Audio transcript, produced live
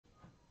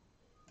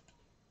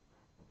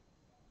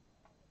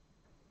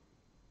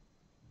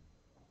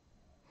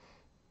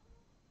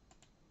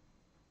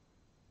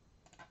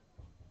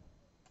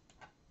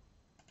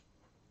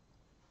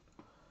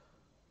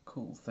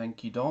Cool,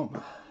 thank you,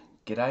 Dom.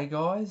 G'day,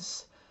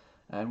 guys,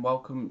 and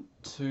welcome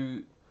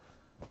to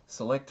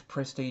Select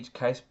Prestige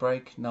Case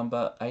Break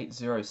number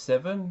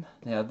 807.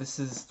 Now, this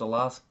is the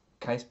last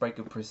case break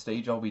of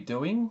Prestige I'll be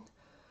doing.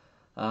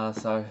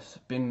 So it's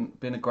been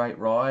a great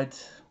ride,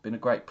 been a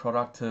great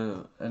product,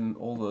 and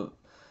all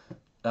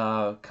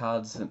the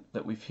cards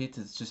that we've hit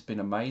has just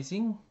been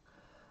amazing.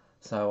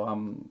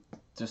 So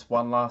just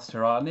one last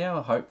hurrah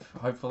now.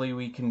 Hopefully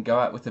we can go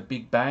out with a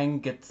big bang,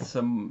 get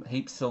some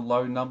heaps of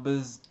low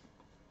numbers,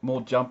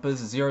 more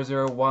jumpers,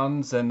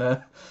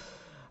 001s,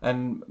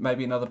 and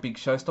maybe another big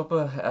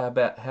showstopper.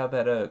 How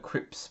about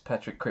Cripps,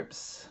 Patrick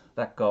Cripps,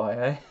 that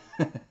guy,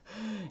 eh?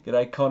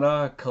 G'day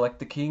Connor,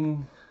 Collector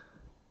King,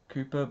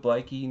 Cooper,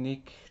 Blakey,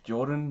 Nick,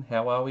 Jordan.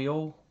 How are we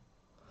all?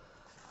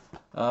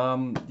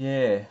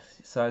 Yeah,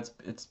 so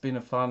it's been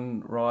a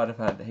fun ride. I've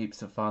had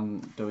heaps of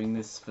fun doing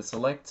this for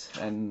Select,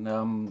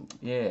 and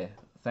yeah,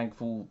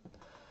 thankful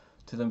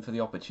to them for the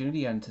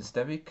opportunity and to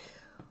Stevic.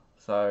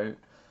 So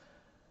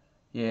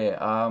yeah,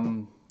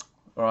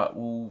 alright,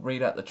 we'll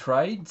read out the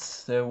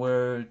trades. There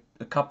were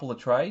a couple of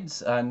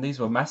trades, and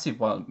these were massive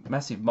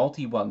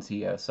multi ones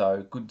here,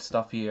 so good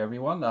stuff here,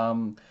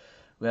 everyone.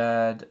 We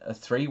had a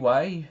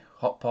three-way.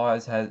 Hot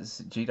Pies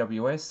has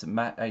GWS,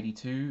 Matt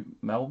 82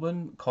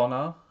 Melbourne,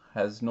 Connor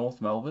has North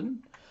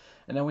Melbourne,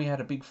 and then we had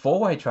a big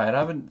four-way trade. I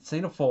haven't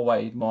seen a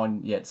four-way in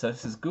mine yet, so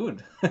this is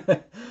good.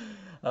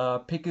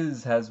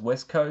 Pickers has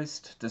West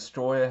Coast,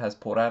 Destroyer has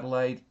Port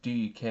Adelaide, Do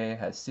You Care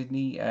has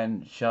Sydney,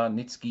 and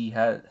Sharnitsky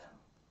has...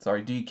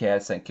 Sorry, Do You Care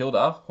has St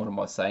Kilda. What am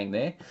I saying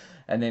there?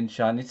 And then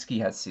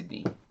Sharnitsky has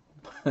Sydney.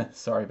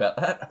 Sorry about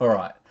that.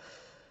 Alright.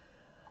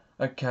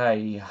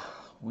 Okay,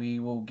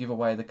 we will give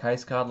away the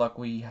case card like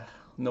we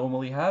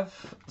normally have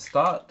at the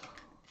start.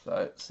 So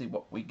let's see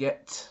what we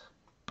get.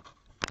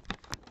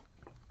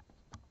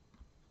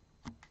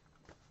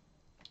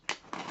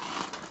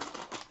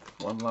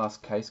 One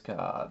last case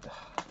card.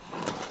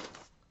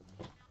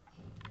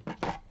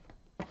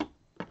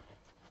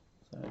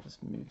 So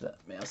just move that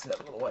mouse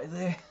out of the way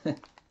there.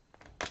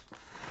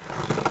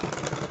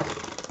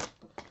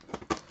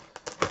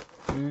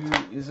 Who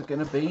is it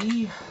going to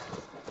be?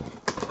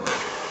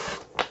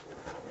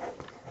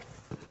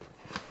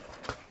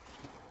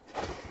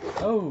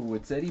 Oh,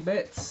 it's Eddie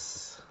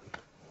Betts.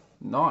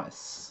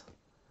 Nice.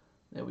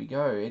 There we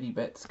go. Eddie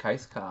Betts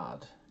case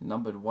card.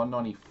 Numbered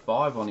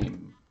 195 on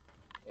him.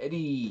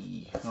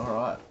 Eddie.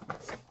 Alright.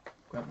 Let's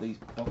grab these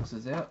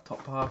boxes out.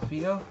 Top half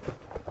here.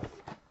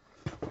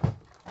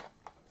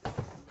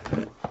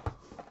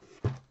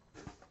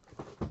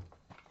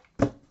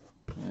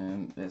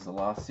 And there's the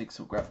last six.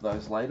 We'll grab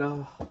those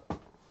later.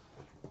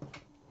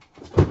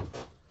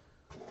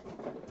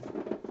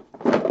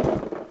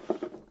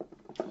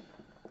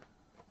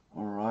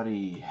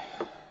 Alrighty.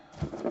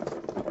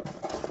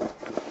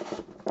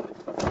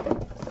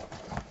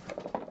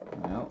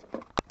 Well,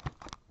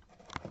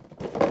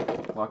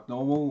 like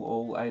normal,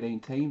 all 18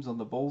 teams on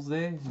the balls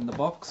there in the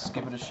box.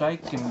 Give it a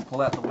shake and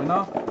pull out the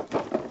winner.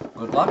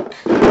 Good luck.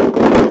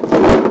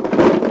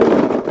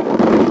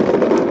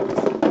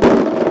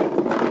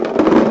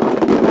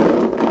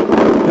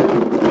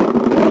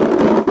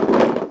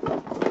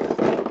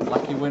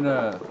 Lucky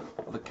winner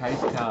of the case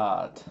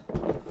card.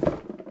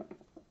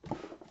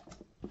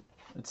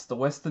 It's the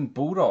Western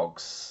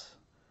Bulldogs.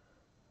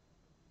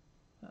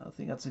 I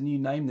think that's a new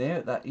name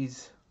there. That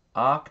is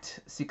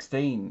Arced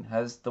 16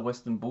 has the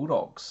Western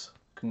Bulldogs.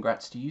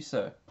 Congrats to you,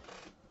 sir.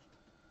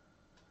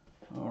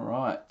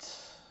 Alright.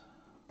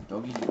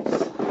 Doggies.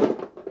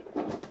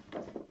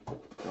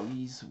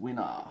 Doggies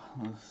winner.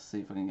 Let's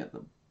see if I can get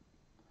the...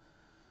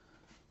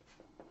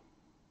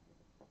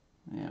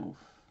 Yeah, we'll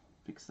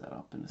fix that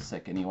up in a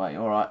sec anyway.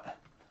 Alright.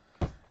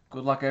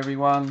 Good luck,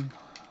 everyone.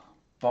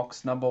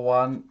 Box number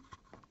one.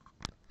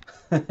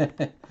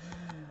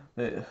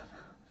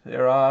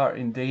 There are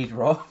indeed,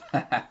 Rob.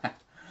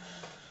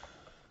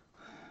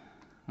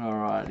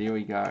 Alright, here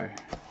we go.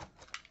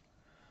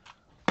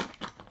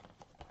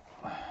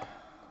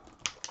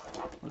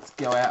 Let's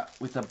go out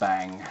with a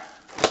bang.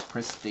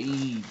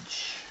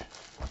 Prestige.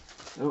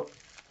 Oh,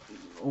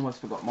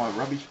 almost forgot my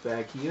rubbish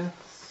bag here.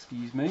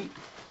 Excuse me.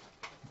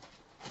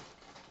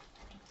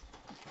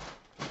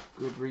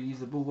 Good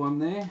reusable one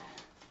there.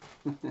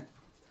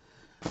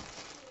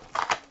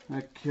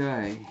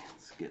 Okay,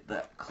 let's get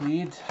that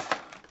cleared.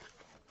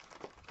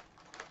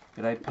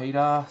 G'day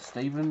Peter,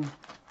 Stephen.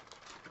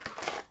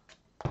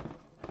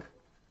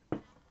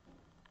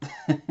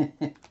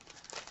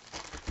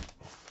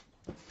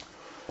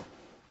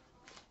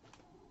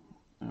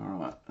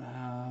 Alright,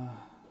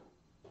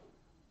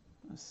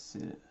 let's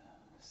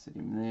sit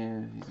him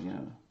there. He's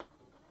gonna...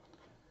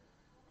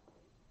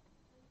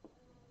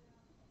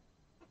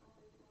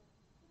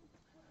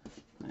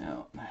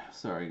 Now,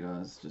 sorry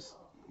guys, just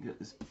get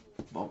this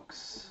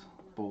box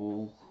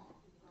ball.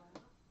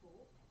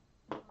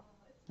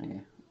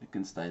 Yeah, it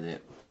can stay there.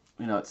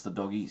 You know it's the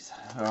doggies.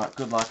 Alright,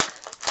 good luck.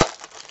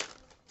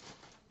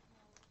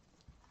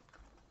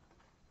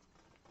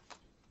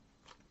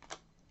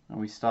 And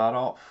we start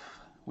off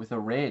with a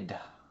red.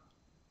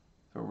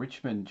 For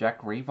Richmond,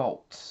 Jack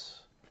Revolt.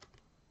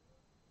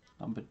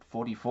 Number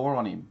 44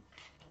 on him.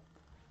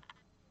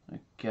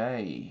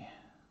 Okay.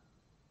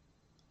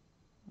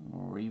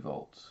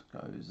 Revolt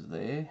goes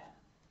there.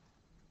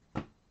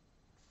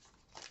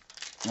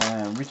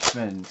 And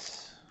Richmond,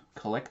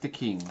 Collector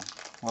King.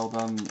 Well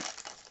done,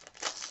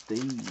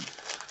 Steve.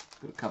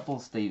 Got a couple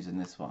of Steves in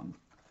this one.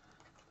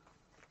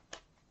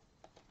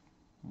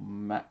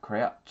 Matt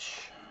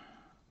Crouch.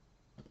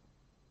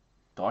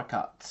 Die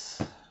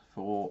cuts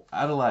for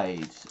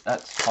Adelaide.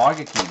 That's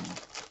Tiger King.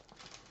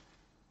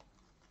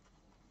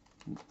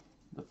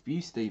 A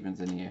few Stevens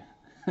in here.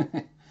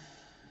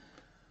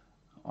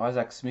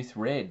 Isaac Smith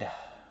Red.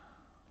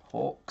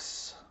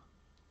 Hawks.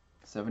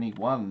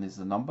 71 is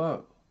the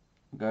number.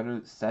 Go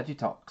to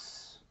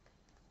Sagittocks.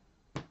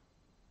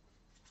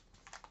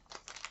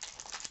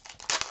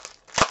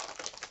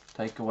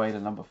 Take away the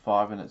number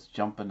 5 and it's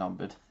jumper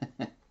numbered.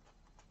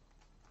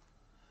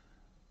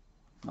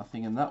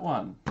 Nothing in that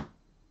one.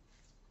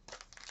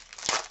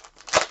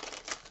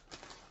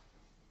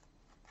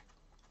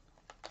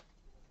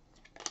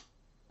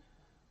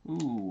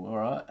 Ooh,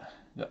 alright.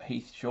 Got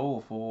Heath Shaw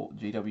for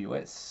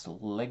GWS.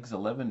 Legs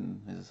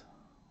 11 has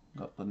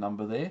got the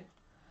number there.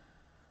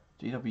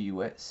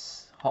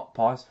 GWS. Hot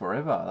Pies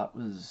Forever. That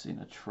was in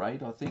a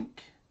trade, I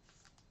think.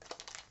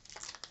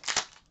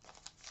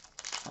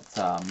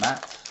 That's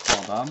Matt.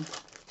 Well done.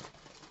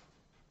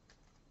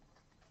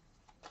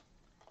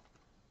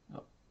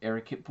 Got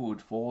Eric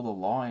Hipwood for the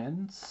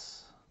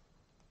Lions.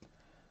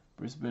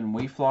 Brisbane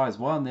We Flyers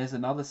 1. There's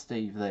another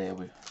Steve there.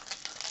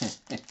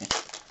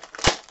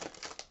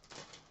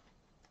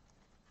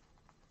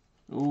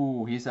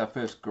 Ooh, here's our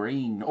first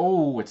green.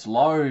 Oh, it's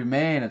low,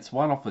 man. It's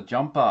one off the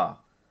jumper.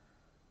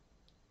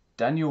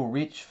 Daniel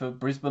Rich for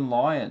Brisbane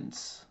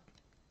Lions.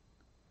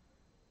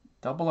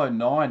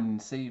 009.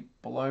 See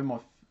below my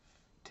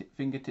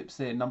fingertips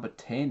there, number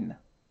 10.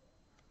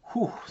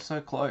 Whew,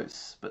 so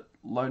close, but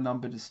low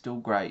numbered is still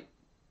great.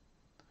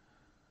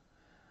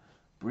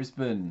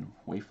 Brisbane,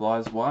 We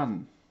Flyers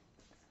 1.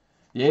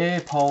 Yeah,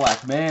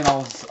 Polak, man, I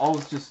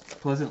was just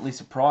pleasantly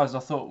surprised. I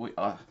thought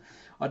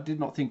I did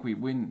not think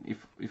we'd win,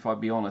 if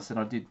I'd be honest, and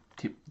I did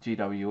tip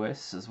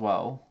GWS as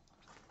well.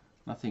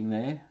 Nothing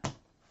there.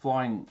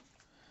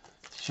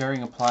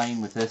 Sharing a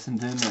plane with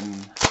Essendon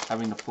and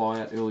having to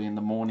fly out early in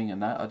the morning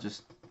and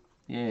that,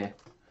 yeah.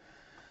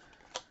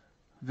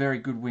 Very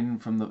good win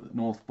from the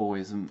North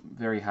boys. I'm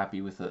very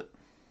happy with it.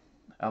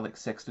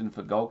 Alex Sexton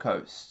for Gold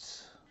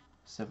Coast.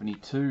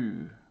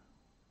 72.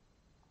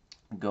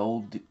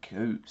 Gold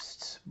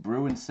Coast.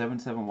 Bruin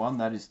 771.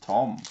 That is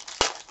Tom.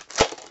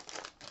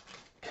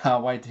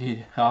 Can't wait to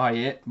hear. Oh,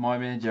 yeah. My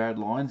man Jared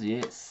Lyons.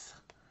 Yes.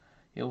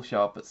 He'll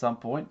show up at some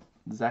point.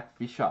 Zach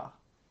Fisher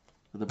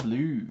for the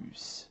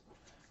Blues.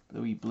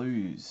 Bluey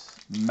Blues.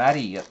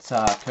 Matty at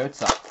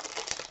Kurtzer.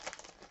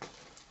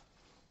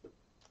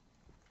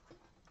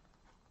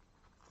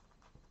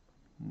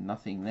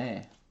 Nothing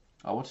there.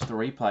 I watched the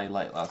replay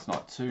late last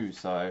night too,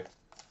 so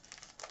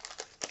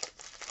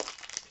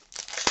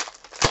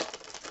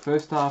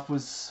first half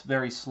was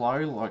very slow,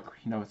 like,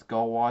 you know, with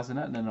goal wise in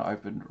it, and then it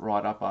opened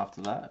right up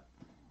after that.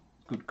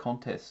 Good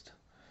contest.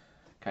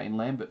 Kane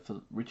Lambert for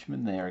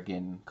Richmond there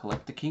again.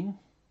 Collector King.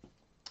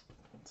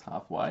 It's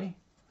halfway.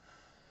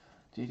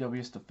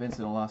 GWS defence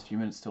in the last few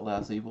minutes to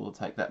allow Zeeble to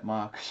take that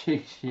mark.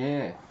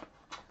 Yeah.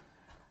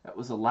 That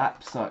was a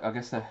lapse, so I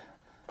guess they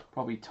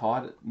probably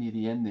tied it near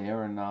the end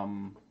there and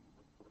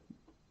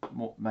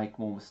make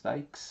more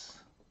mistakes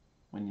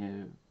when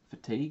you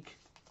fatigue.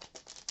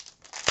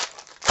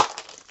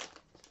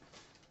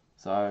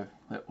 So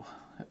it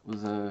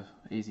was a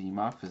easy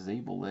mark for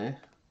Zeeble there.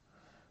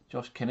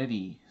 Josh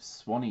Kennedy,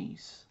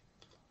 Swannies.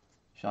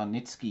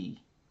 Sharnitsky.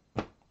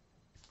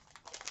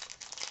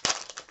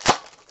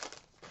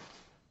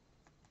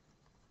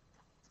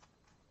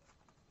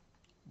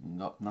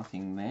 Got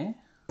nothing there.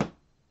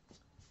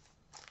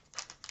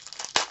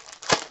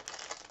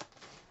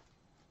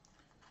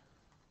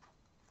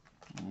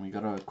 And we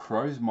got a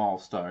Crows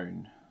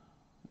milestone.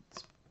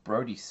 It's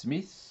Brody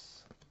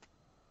Smith.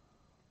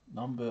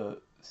 Number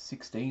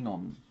 16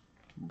 on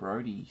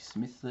Brody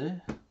Smith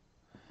there.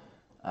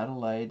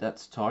 Adelaide,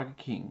 that's Tiger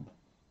King.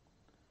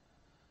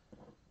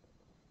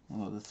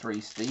 One of the 3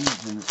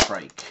 Steves in this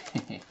break.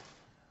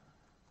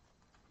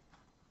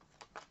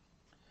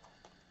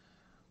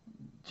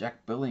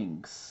 Jack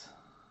Billings.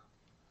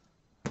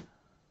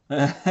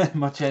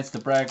 My chance to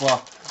brag.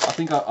 Well, I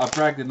think I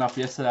bragged enough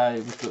yesterday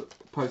with the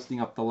posting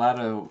up the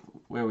ladder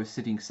where we're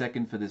sitting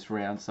second for this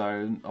round,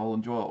 so I'll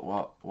enjoy it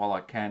while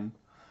I can.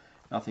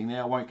 Nothing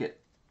there. I won't get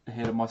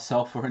ahead of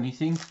myself or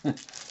anything.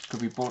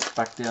 Could be brought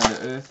back down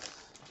to earth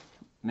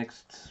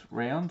next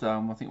round.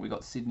 I think we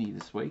got Sydney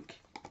this week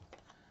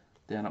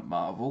down at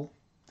Marvel.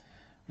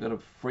 We've got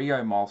a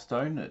Freo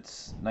milestone.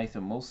 It's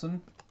Nathan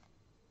Wilson.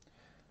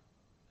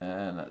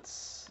 And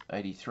that's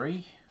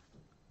 83.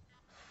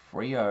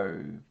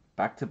 Freo,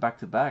 back to back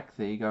to back.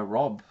 There you go,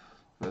 Rob.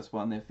 First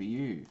one there for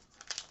you.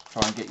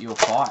 Try and get you a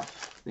 5. I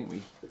think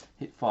we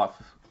hit 5 a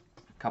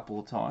couple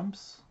of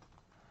times.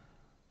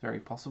 Very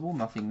possible.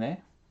 Nothing there.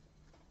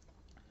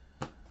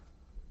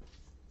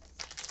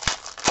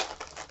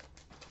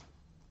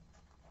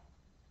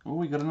 Oh,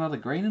 we got another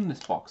green in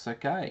this box.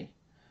 Okay.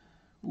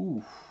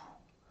 Ooh.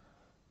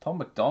 Tom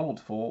McDonald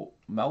for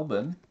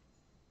Melbourne.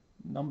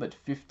 Numbered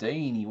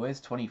 15. He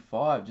wears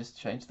 25. Just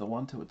changed the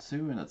 1 to a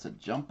 2 and it's a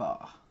jumper.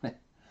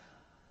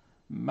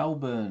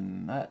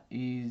 Melbourne. That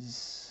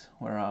is...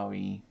 Where are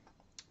we?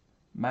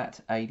 Matt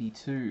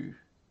 82.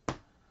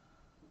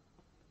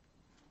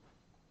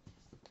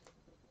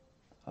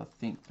 I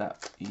think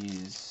that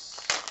is...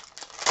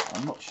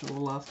 I'm not sure the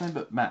last name,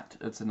 but Matt.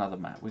 It's another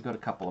Matt. We've got a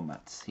couple of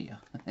Matts here.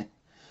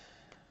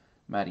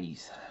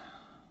 Matties.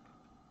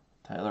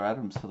 Taylor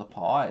Adams for the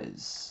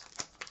Pies.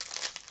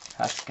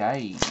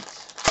 Cascade.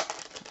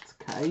 It's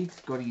Cade.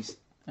 Got his...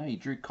 Oh, he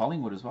drew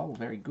Collingwood as well.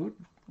 Very good.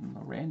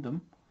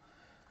 Random.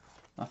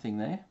 Nothing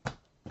there.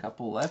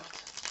 Couple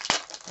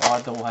left.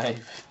 Ride the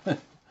wave.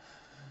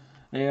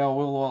 Yeah, I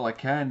will while I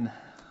can.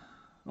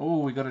 Oh,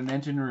 we got an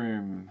engine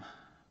room.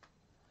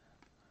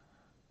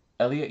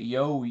 Elliot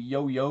Yo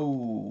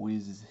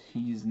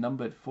he's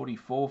numbered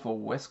 44 for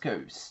West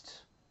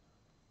Coast.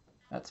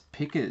 That's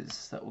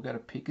Pickers. That will go to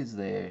Pickers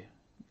there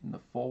in the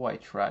 4-way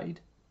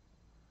trade.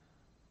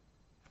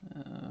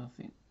 I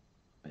think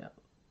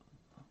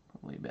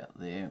probably about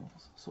there. We'll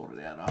sort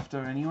it out after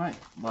anyway.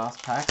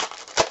 Last pack.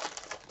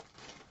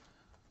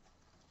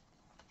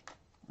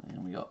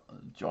 And we got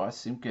Jai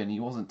Simpkin. He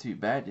wasn't too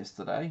bad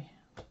yesterday.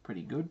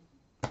 Pretty good.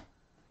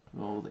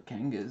 All the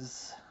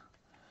Kangas.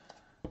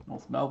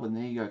 North Melbourne,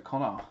 there you go,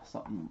 Connor.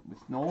 Something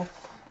with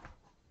North.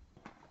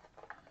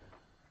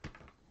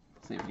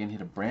 See if we can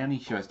hit a Brownie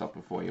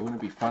showstopper for you.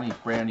 Wouldn't it be funny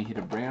if Brownie hit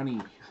a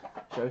Brownie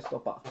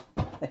showstopper?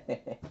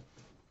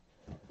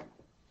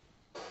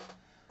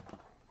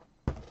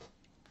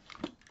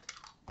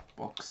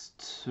 Box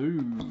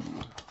 2.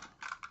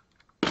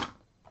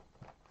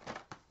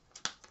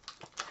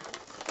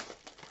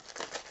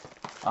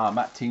 Ah,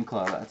 Matt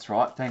Tinkler, that's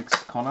right. Thanks,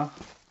 Connor.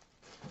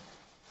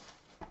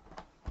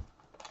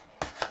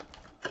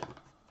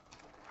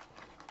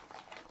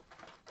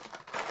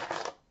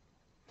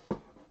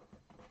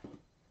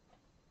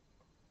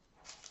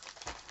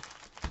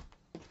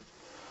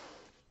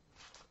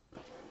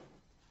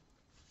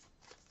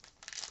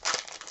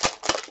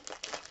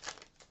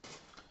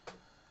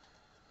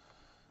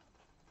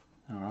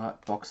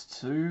 Alright, box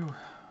 2.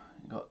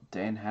 We got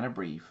Dan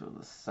Hanbury for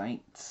the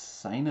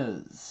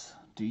Sainers.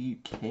 Do you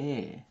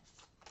care?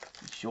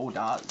 It sure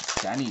does.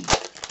 Danny.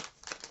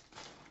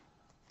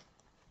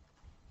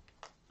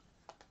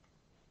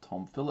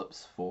 Tom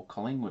Phillips for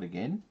Collingwood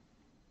again.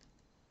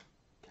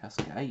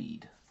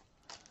 Cascade.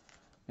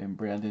 Ben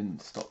Brown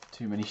didn't stop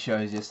too many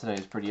shows yesterday.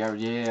 It was pretty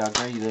average. Yeah,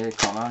 I agree there,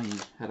 Connor. He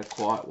had a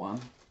quiet one.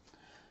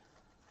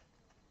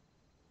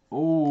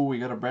 Oh, we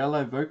got a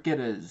Brownlow vote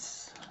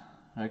getters.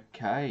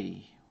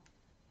 Okay.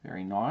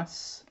 Very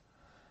nice.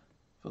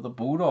 For the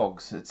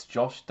Bulldogs, it's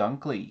Josh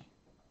Dunkley.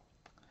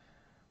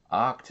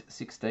 Arced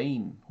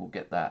 16 will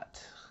get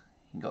that.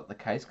 He got the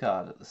case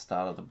card at the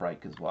start of the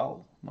break as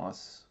well.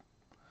 Nice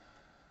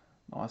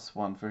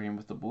one for him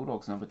with the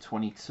Bulldogs. Number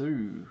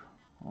 22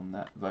 on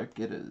that vote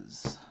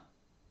getters.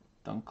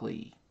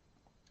 Dunkley.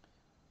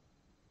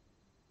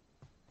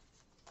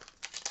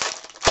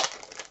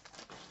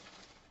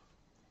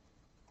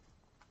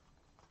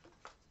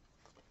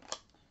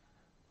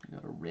 We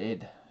got a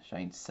red.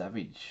 Shane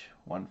Savage.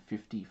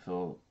 150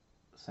 for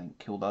St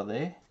Kilda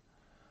there.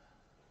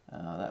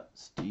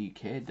 That's Do You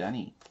Care,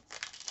 Danny?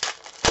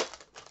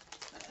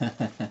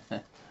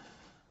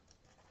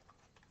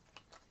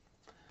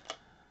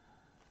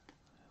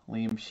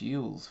 Liam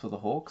Shields for the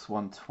Hawks,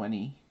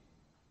 120.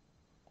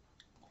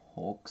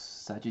 Hawks,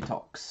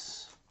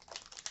 Sagittocks.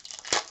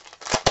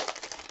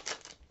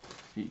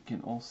 You can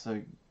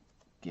also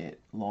get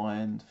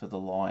Lion for the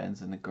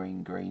Lions and the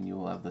green.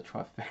 You'll have the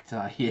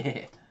trifecta.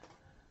 Yeah,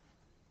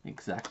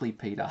 exactly,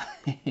 Peter.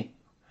 David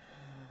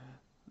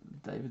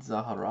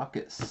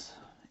Zaharakis.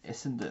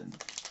 Essendon.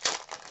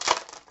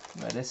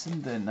 Right,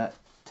 Essendon. That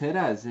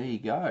Tedaz, there you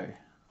go.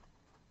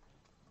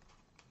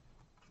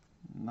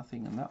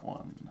 Nothing in that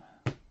one.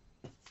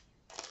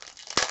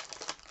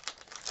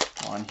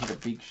 Mine hit a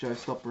big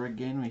showstopper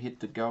again. We hit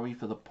the goey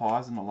for the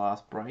Pies in the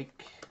last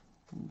break.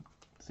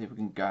 See if we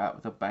can go out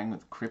with a bang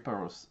with Cripper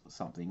or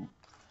something.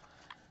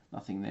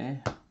 Nothing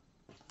there.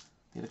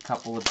 Hit a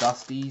couple of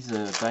Dusties,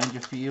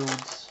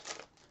 Dangerfields.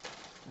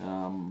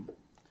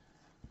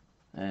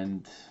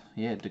 And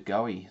yeah,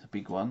 DeGoey, the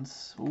big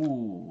ones.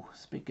 Ooh,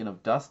 speaking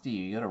of Dusty,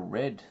 you got a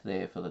red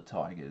there for the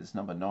Tigers,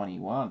 number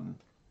 91.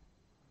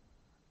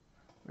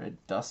 Red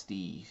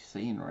Dusty,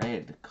 seeing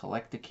red,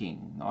 Collector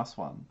King, nice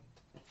one.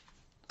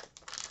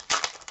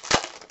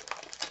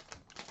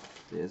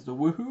 There's the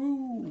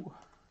woohoo!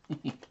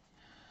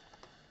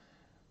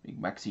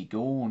 Big Maxi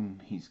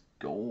gone, he's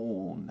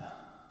gone.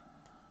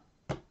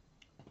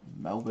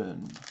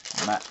 Melbourne,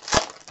 Matt,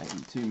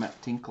 82, Matt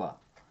Tinkler.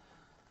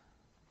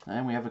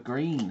 And we have a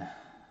green.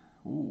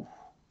 Ooh.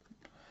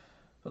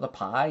 For the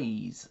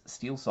Pies,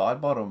 steel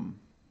side bottom.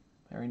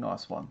 Very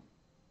nice one.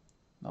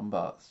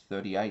 Number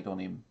 38 on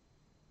him.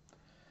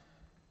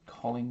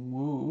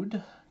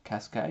 Collingwood,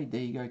 Cascade.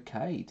 There you go,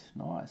 Cade.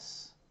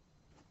 Nice.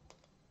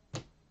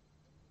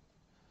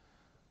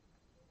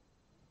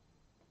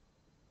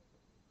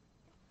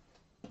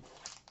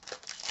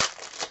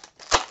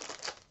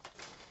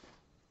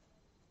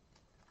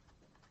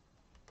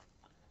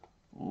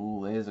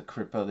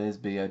 Cripper, there's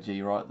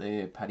BOG right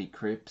there. Paddy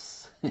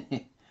Cripps.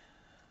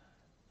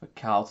 For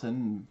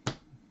Carlton,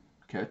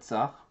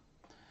 Kurtzer.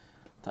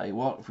 Tell you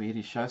what, if we hit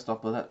his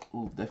showstopper, that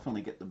will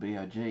definitely get the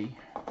BOG.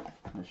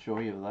 I can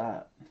assure you of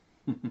that.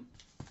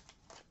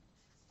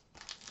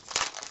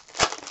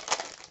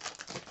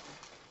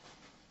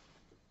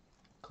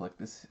 Collect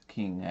this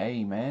king.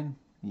 Hey, man.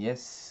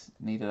 Yes,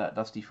 needed that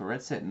Dusty for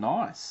red set.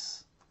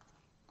 Nice.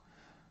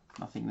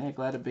 Nothing there.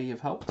 Glad to be of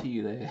help to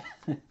you there.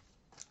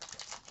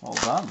 Well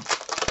done.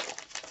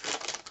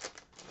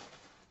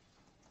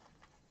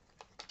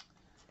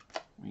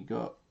 We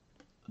got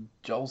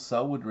Joel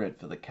Selwood red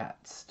for the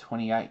Cats.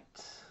 28.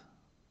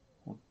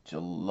 Well,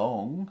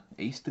 Geelong.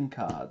 Eastern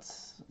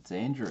cards. It's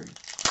Andrew.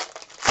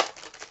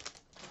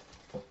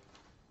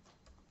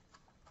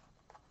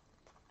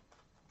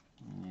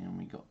 And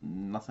we got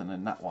nothing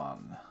in that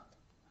one.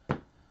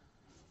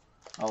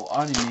 I'll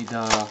only need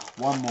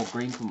one more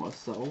green for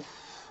myself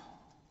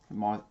in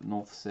my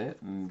north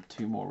set and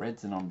 2 more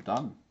reds and I'm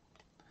done.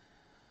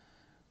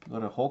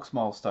 Got a Hawks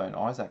milestone,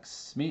 Isaac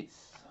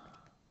Smith,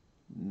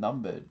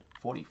 numbered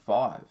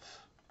 45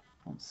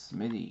 on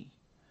Smithy.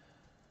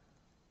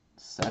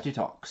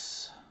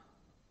 Sagittocks.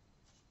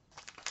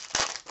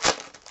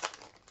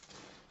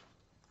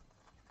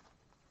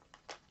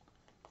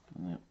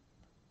 Yep.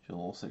 She'll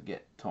also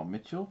get Tom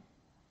Mitchell.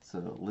 It's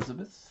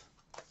Elizabeth.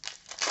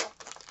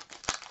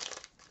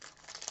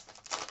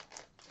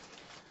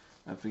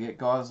 Don't forget,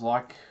 guys,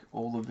 like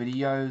all the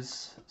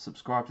videos,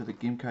 subscribe to the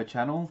Gimko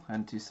channel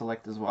and to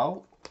Select as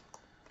well.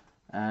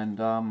 And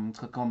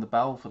click on the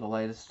bell for the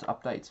latest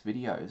updates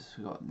videos.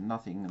 We've got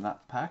nothing in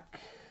that pack.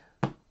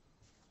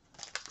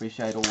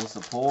 Appreciate all the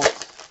support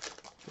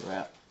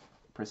throughout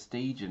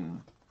Prestige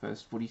and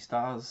First Footy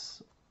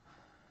Stars.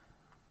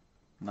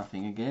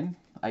 Nothing again.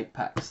 8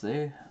 packs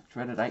there.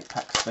 Dreaded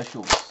 8-pack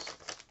specials.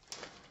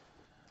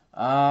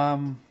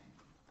 Hang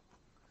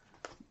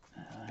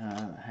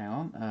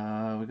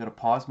on. We got a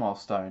Pies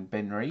milestone.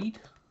 Ben Reid.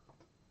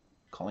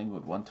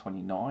 Collingwood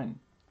 129.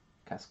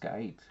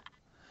 Cascade.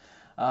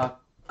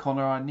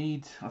 Connor, I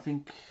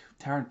think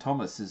Taron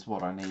Thomas is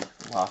what I need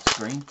for last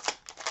screen.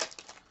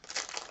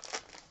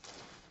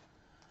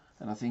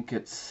 And I think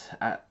it's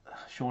at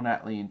Sean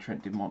Atley and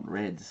Trent Dumont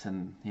Reds.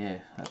 And yeah,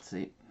 that's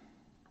it.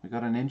 We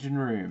got an engine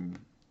room.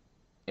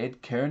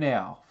 Ed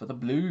Kernow for the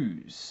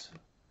Blues.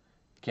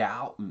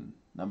 Carlton,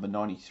 number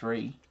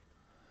 93.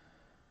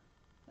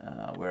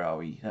 Where are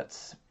we?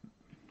 That's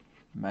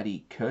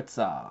Matty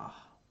Kurtzer.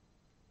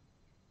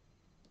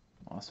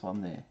 Nice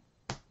one there.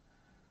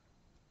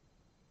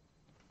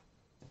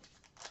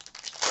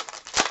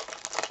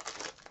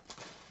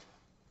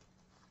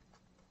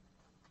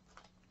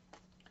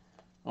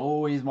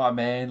 Oh, he's my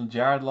man,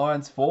 Jared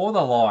Lyons for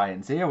the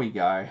Lions. Here we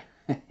go.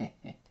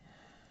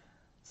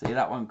 See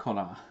that one,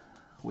 Connor?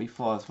 We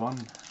Flies one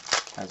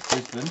as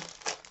Brisbane.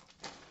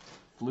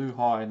 Flew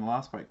high in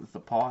last break with the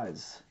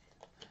Pies.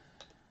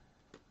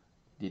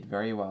 Did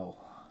very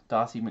well.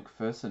 Darcy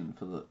McPherson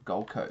for the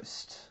Gold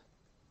Coast.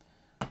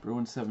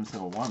 Bruin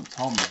 771.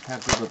 Tom, how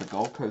good were the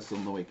Gold Coast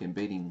on the weekend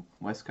beating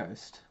West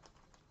Coast?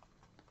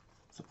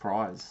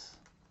 Surprise.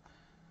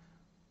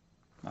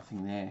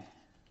 Nothing there.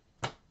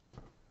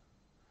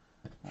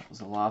 That was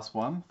the last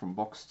one from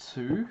box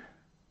 2.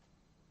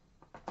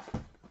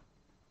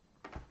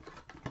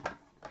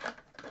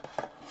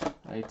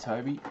 Hey,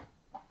 Toby.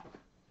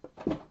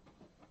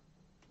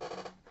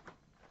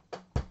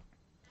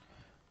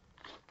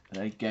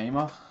 Hey,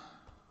 Gamer.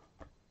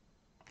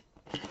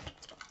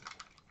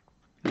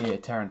 Yeah,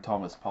 Taron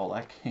Thomas,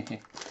 Polak.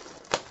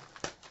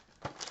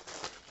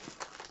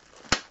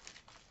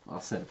 I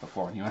said it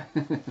before anyway.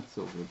 It's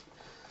all good.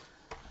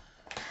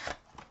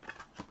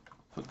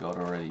 Forgot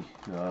already.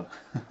 God.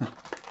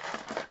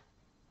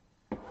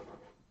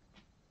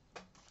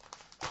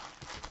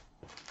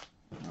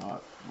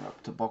 Right, we're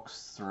up to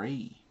box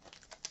 3.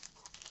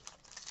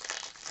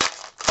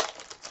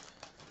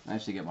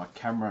 Managed to get my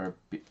camera a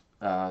bit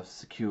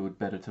secured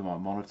better to my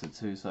monitor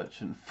too, so it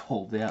shouldn't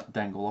fall down,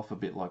 dangle off a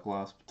bit like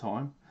last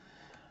time.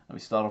 And we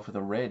start off with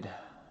a red,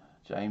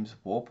 James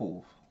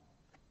Warple,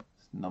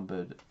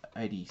 numbered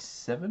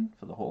 87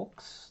 for the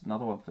Hawks.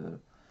 Another one for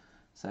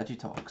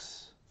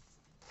Sagittocks.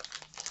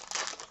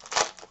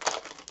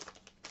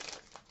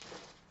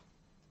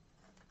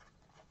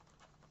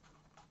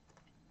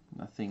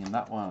 Nothing in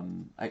that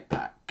one.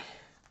 8-pack.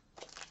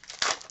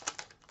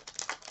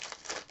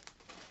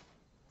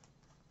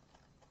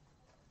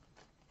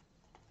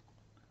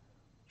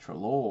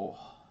 Trelaw.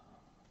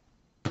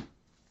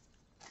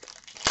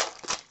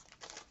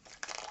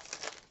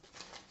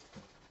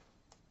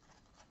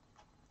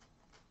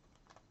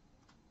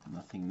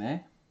 Nothing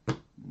there.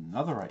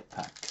 Another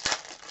 8-pack.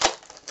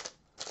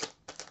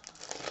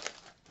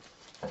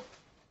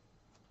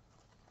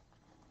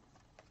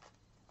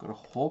 Got a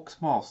Hawks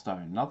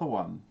milestone. Another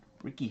one.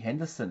 Ricky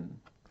Henderson.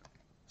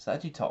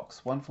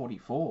 Sagittocks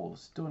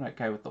 144s. Doing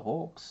okay with the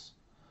Hawks.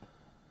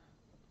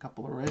 A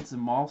couple of reds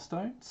and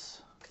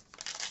milestones.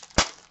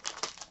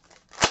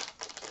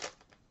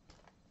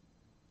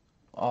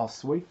 Oh,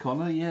 sweet,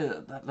 Connor.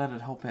 Yeah, that'd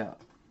help out.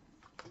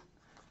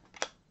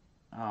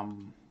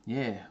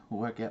 yeah, we'll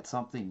work out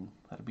something.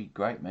 That'd be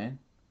great, man.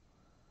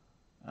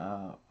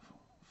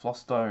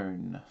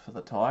 Flostone for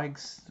the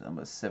Tigers,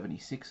 number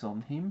 76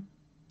 on him.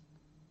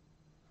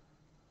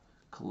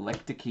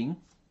 Collector King.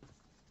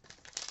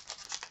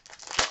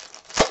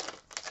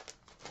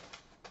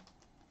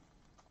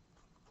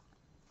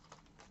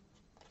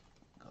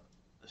 Got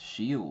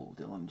Shield,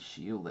 Dylan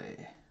Shield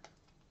there.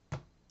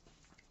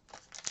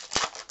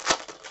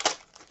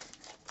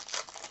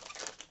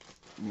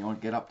 You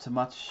want to get up to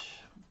much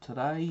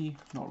today?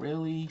 Not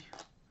really.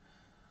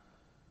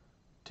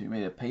 2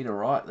 metre Peter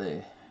right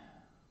there.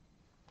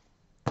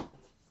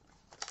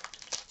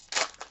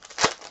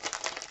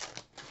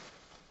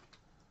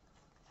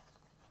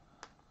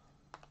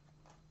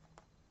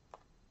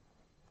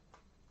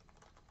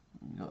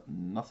 Got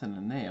nothing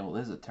in there. Well,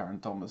 there's a Taron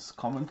Thomas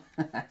common.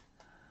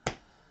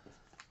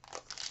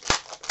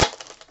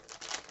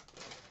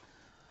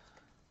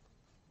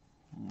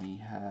 We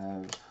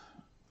have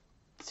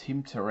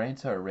Tim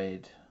Taranto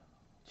red.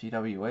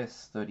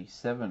 GWS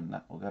 37.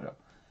 That will go to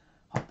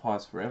Hot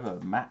Pies Forever.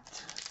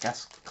 Matt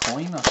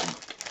Gascoigne, I think.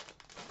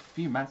 A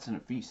few Matts and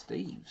a few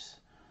Steves.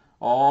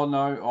 Oh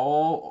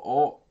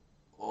no.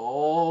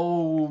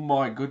 Oh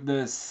my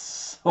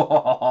goodness.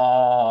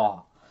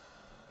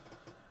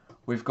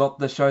 We've got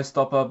the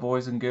showstopper,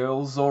 boys and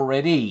girls,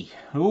 already.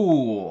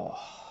 Ooh.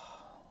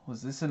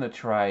 Was this in a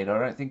trade? I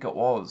don't think it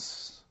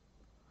was.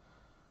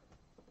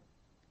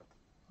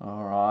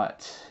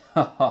 Alright.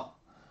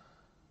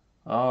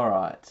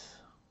 Alright.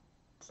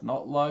 It's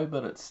not low,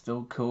 but it's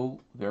still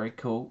cool. Very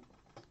cool.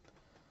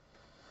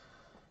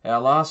 Our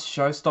last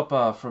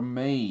showstopper from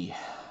me.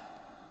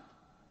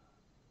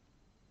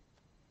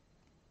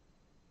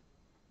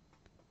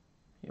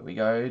 Here we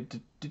go.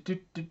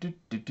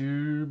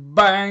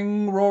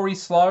 Bang! Rory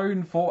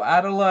Sloane for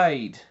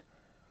Adelaide.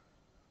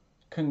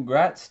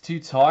 Congrats to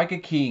Tiger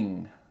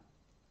King.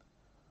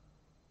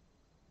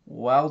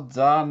 Well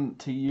done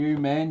to you,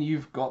 man.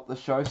 You've got the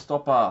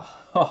showstopper.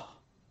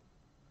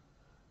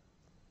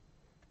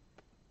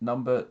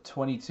 Number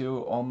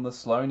 22 on the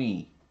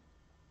Sloaney.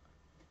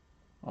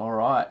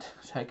 Alright,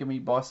 taking me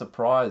by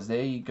surprise.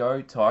 There you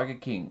go, Tiger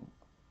King.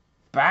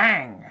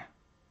 Bang!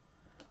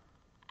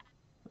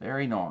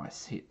 Very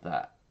nice, hit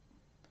that.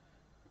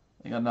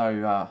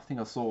 I think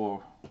I saw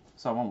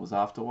someone was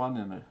after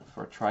one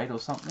for a trade or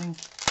something.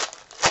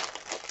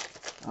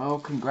 Oh,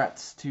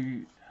 congrats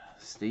to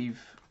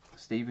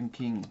Stephen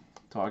King,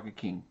 Tiger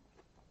King.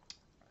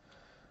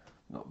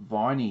 Got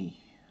Viney.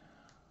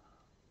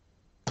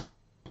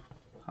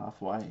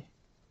 Halfway.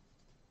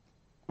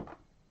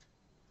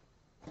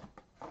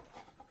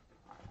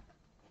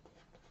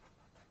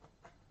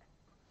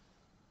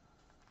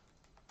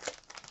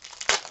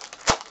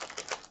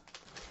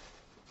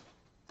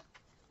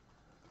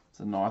 It's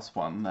a nice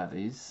one, that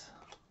is.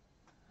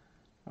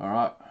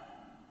 Alright.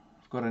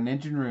 I've got an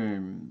engine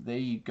room. There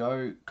you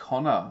go.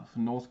 Connor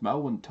from North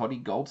Melbourne. Toddy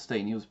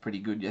Goldstein. He was pretty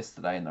good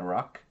yesterday in the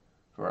ruck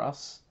for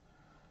us.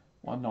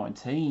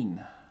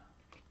 119.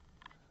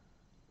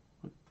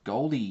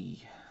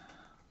 Goldie.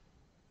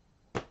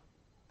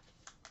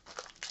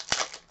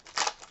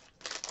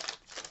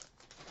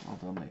 Well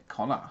done there,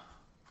 Connor.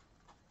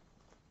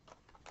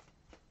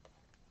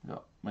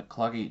 Got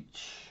McCluggage.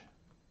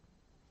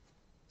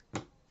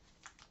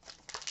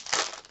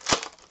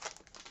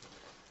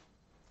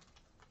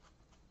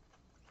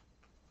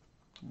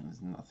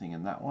 There's nothing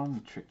in that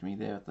one. Tricked me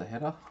there at the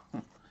header.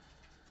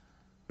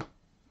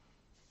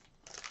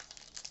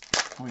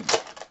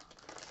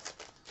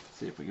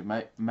 See if we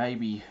can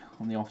maybe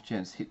on the off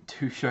chance hit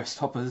 2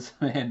 showstoppers.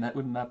 Man,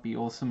 wouldn't that be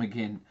awesome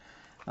again?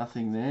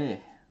 Nothing there.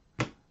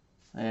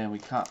 And we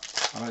can't.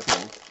 I don't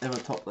think I'll ever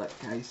top that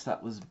case.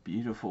 That was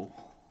beautiful.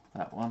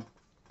 That one.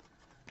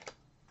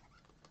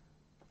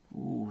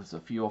 Ooh, there's a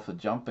few off the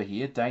jumper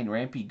here. Dane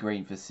Rampy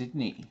green for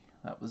Sydney.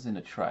 That was in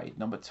a trade.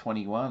 Number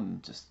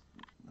 21. Just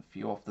a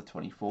few off the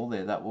 24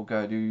 there. That will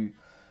go to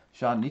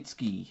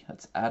Sharnitsky.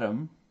 That's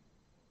Adam.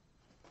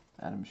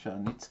 Adam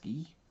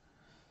Sharnitsky.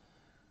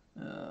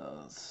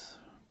 Let's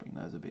bring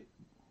those a bit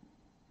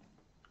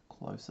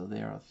closer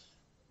there.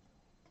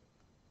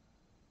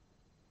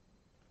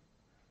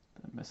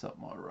 Don't mess up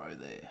my row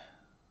there.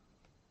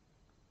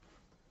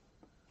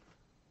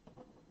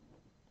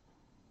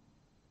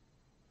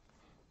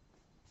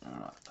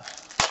 Alright.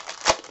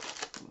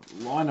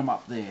 Line them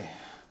up there.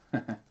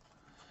 We've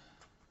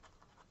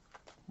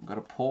got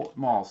a Port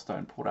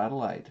milestone, Port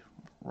Adelaide.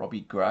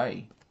 Robbie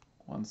Gray.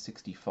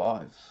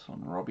 165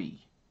 on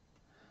Robbie.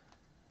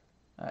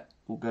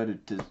 We'll go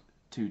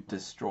to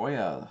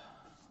Destroyer.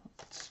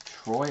 It's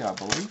Troy, I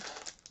believe.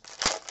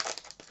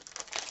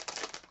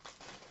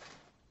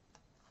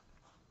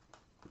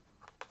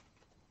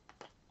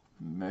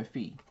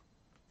 Murphy.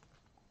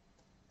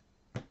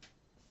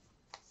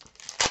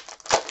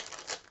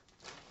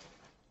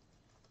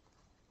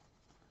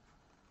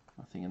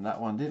 Nothing in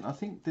that one.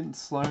 Didn't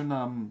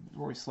Sloane,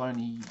 Rory Sloane,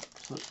 he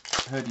sort of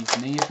hurt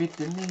his knee a bit,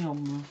 didn't he,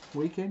 on the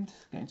weekend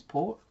against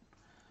Port?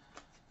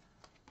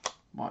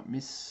 Might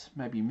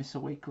maybe miss a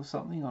week or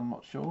something, I'm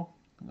not sure.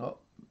 Got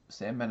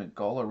Sam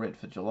Managola, red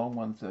for Geelong,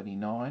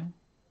 139.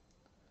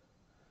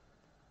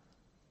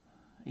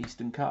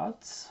 Eastern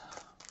cards.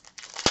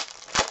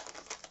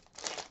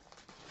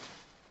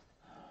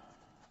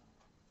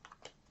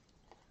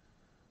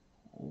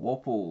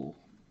 Warple,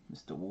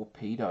 Mr.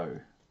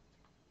 Warpedo.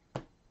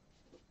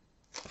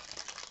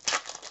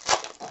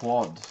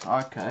 Quad,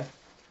 okay.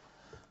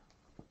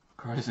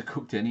 Crows are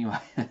cooked anyway.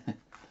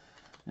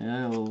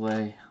 Yeah, well, the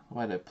way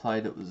they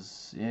played it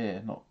was, yeah,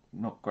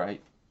 not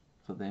great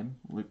for them.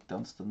 Luke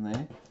Dunstan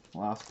there.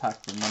 Last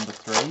pack from number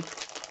 3.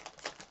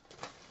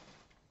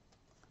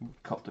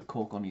 Copped a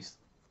cork on his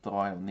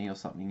thigh or knee or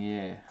something,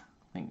 yeah.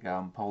 I think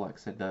Polak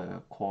said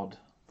quad.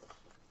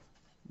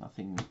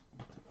 Nothing to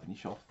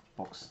finish off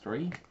box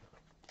 3.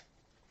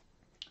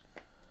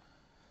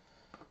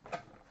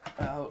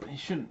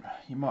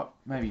 You might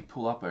maybe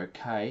pull up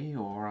okay,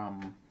 or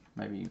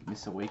maybe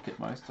miss a week at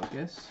most, I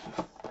guess,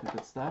 if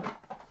it's that.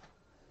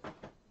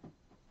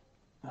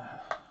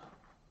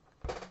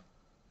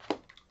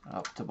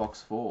 Up to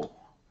box 4.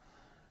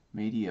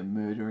 Media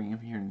murdering him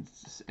here in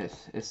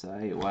SA.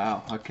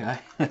 Wow, okay.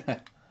 Yeah,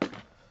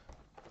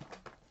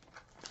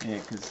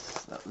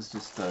 because that was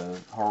just a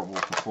horrible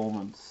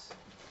performance.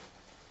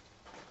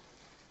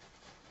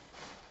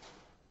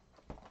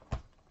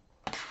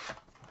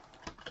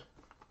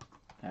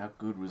 How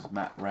good was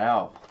Matt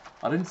Rowell?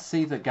 I didn't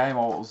see the game.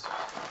 I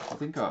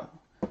think I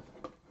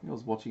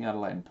was watching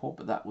Adelaide and Port,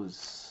 but that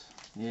was,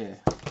 yeah.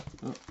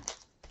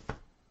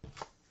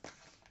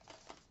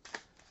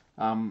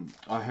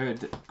 I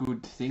heard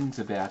good things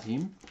about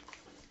him.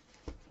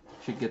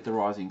 Should get the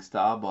Rising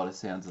Star by the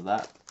sounds of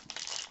that,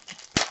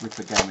 with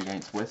the game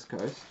against West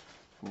Coast,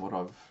 from what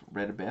I've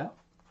read about.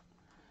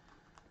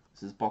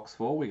 This is box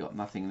 4. We got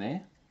nothing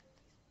there.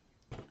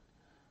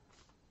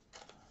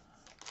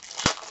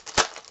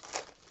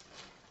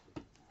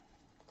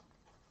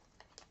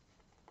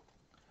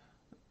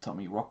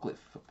 Tommy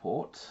Rockcliffe for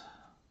Port.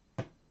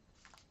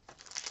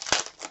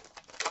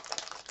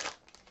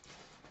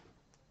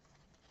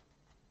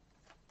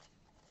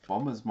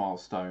 Bombers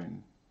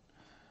milestone.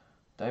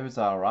 David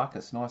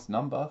Zaharakis, nice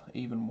number,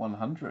 even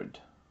 100.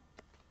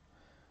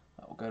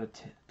 That will go to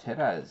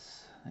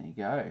Teraz. There you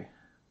go.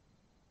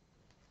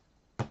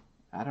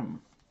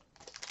 Adam.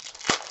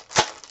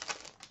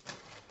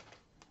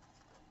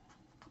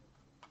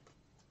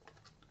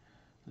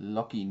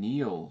 Lockie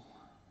Neal.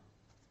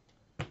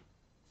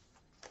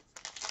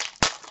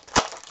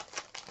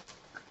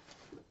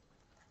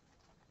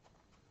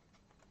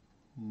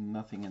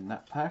 Nothing in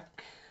that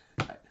pack.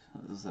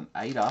 This is an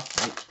 8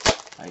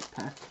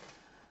 pack.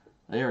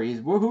 There he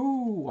is.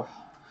 Woohoo!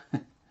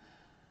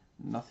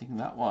 Nothing in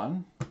that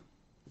one.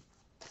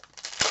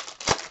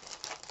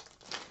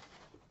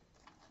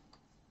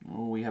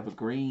 Oh, we have a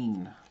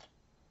green.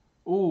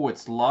 Oh,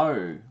 it's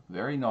low.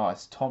 Very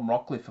nice. Tom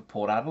Rockcliffe for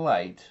Port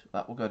Adelaide.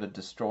 That will go to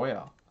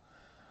Destroyer.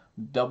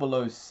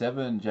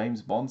 007,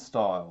 James Bond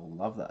style.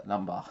 Love that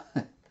number.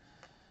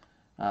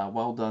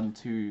 Well done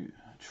to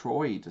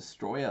Troy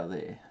Destroyer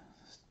there.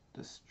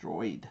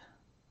 Destroyed.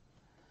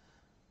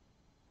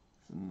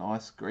 It's a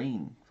nice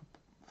green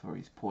for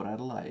his Port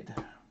Adelaide.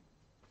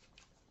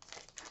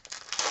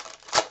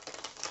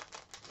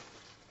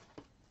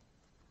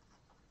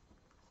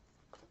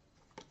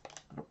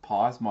 Got a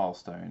Pies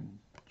milestone.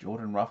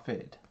 Jordan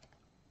Roughhead,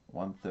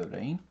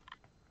 113.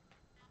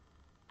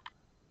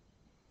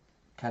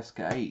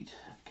 Cascade,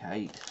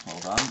 Kate, well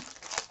done.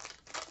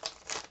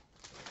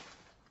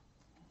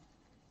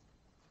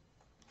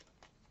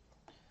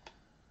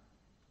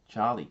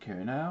 Charlie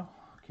Curnow.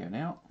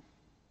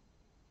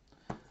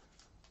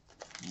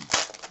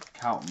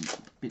 Carlton,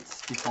 a bit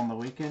stiff on the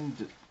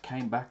weekend,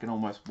 came back and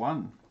almost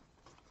won.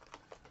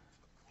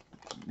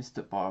 Missed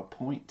it by a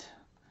point.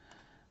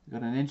 We've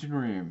got an engine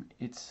room.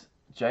 It's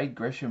Jade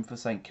Gresham for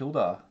St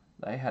Kilda.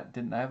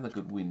 Didn't have the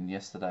good win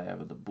yesterday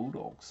over the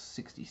Bulldogs,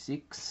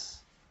 66.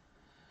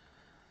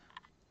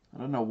 I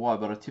don't know why,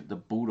 but I tipped the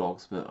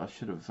Bulldogs, but I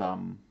should have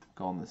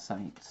gone the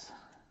Saints.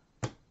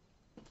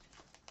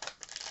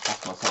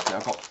 That's myself there. I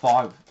got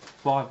five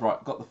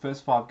right. Got the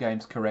first 5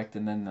 games correct,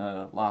 and then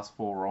the last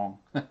 4 wrong.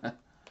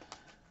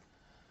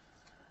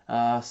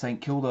 St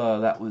Kilda,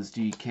 that was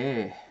Do You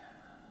Care?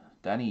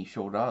 Danny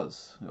sure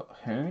does. We got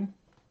Hearn.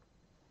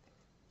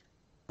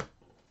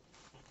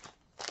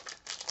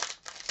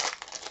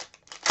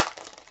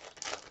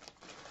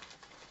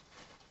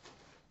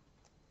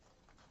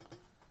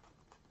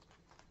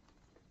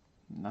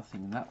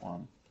 Nothing in that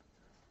one.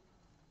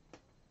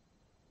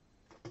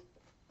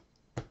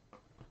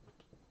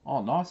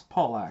 Oh, nice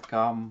Polak.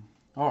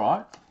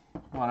 Alright.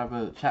 Might have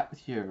a chat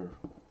with you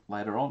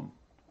later on.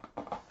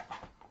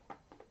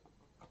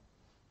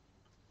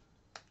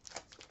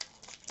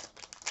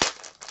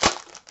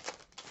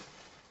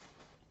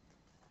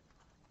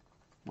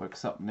 Work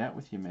something out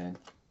with you, man.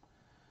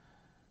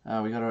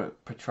 We got a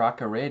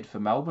Petrarca red for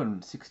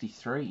Melbourne,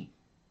 63.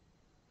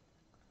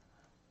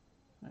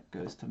 That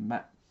goes to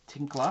Matt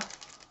Tinkler.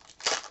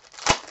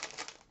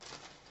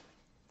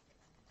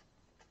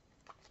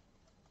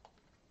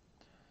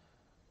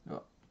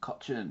 Got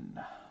Cochin.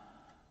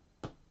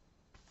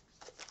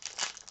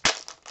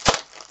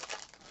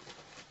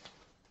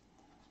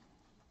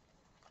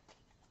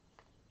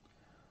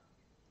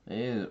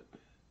 Yeah,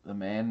 the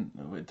man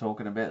we're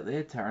talking about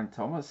there, Taron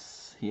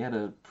Thomas, he had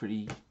a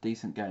pretty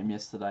decent game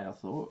yesterday, I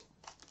thought.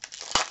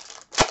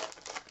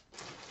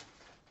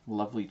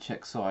 Lovely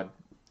check side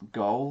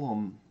goal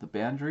on the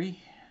boundary.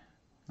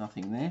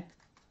 Nothing there.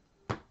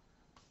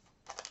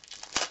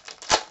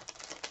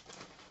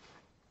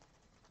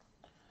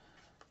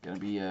 Going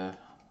to be a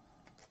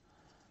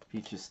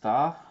future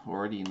star,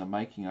 already in the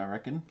making, I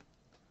reckon.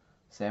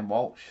 Sam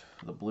Walsh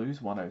for the Blues,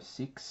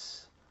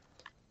 106.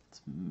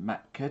 It's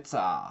Matt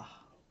Kurtzer.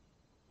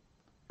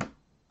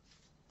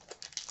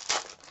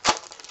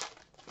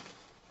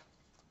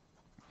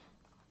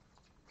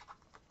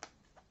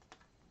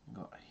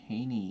 Got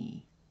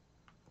Heaney.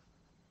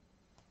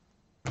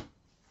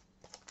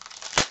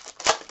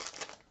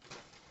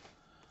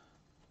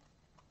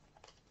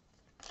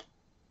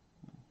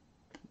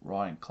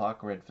 Ryan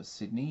Clark, red for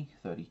Sydney,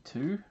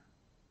 32.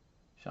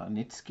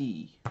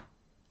 Sharnitsky.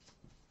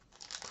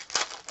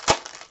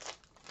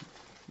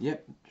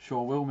 Yep,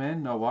 sure will,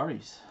 man. No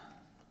worries.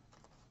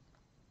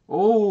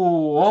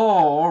 Oh,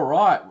 all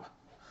right.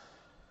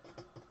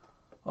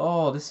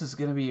 Oh, this is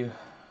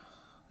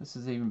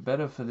even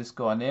better for this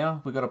guy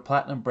now. We've got a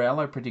Platinum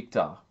Brownlow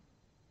predictor.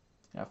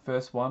 Our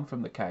first one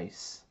from the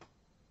case.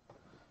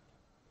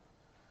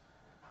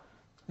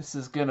 This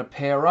is going to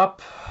pair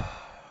up.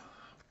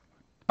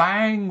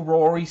 Bang,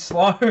 Rory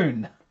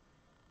Sloane.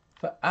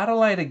 For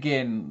Adelaide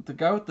again, to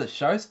go with the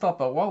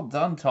showstopper. Well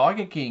done,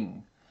 Tiger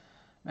King.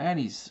 Man,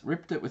 he's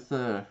ripped it with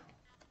the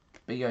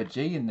BOG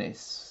in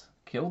this.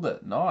 Killed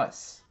it.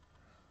 Nice.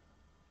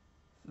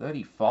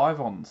 35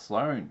 on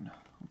Sloane.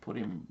 Put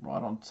him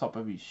right on top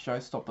of his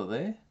showstopper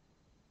there.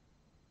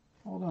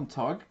 Well done,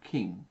 Tiger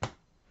King.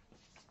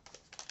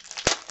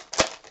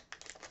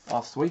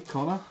 Oh, sweet,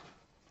 Connor.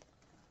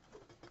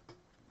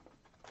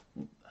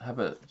 Have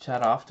a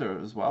chat after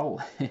as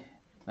well.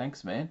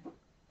 Thanks, man.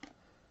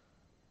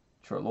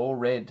 Trelaw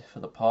red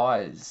for the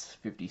Pies,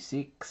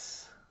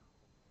 56.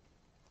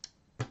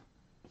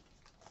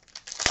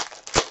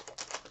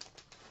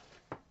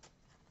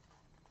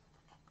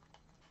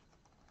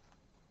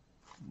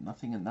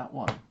 Nothing in that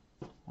one.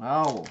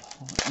 Wow,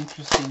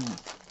 interesting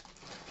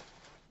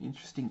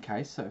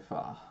case so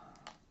far.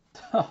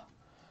 And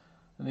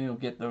then he'll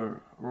get the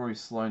Rory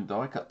Sloane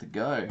die cut to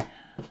go.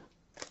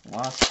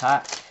 Last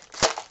pack.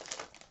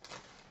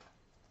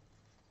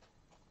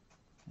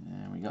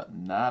 And we got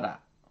nada.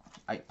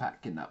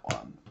 8-pack in that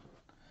one.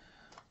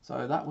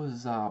 So that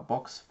was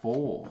box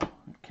 4.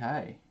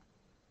 Okay.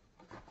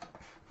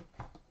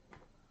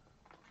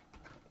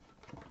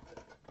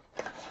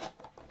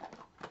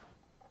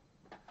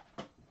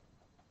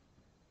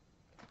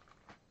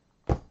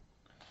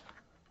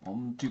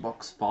 On to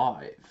box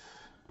 5.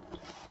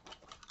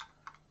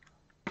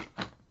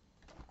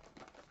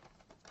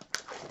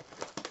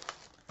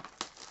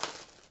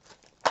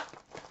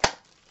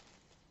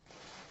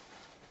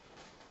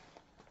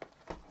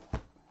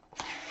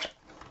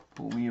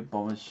 Pull me a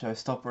Bombers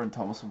showstopper and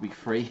Thomas will be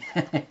free.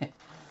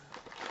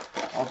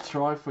 I'll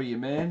try for you,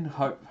 man.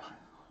 Hopefully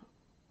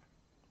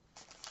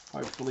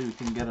we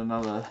can get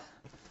another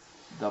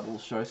double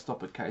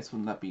showstopper case.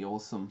 Wouldn't that be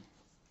awesome?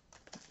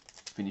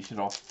 Finish it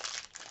off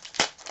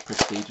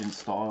prestige and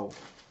style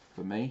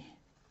for me.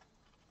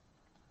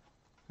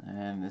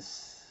 And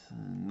there's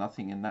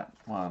nothing in that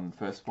one.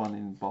 First one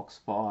in box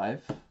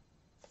 5.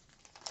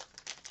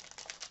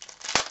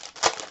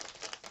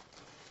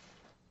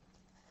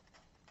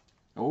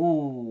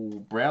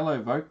 Oh,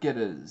 Brownlow vote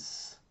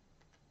getters.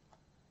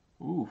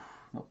 Ooh,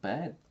 not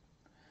bad.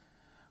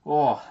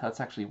 Oh, that's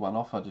actually one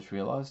off, I just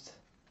realised.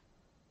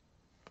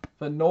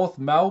 For North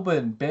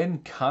Melbourne, Ben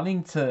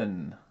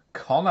Cunnington.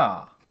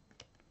 Connor.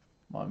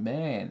 My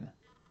man.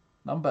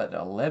 Number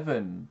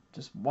 11.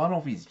 Just one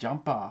off his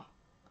jumper.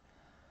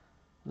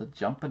 The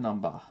jumper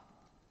number.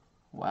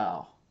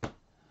 Wow.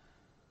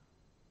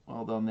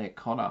 Well done there,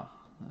 Connor.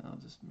 I'll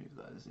just move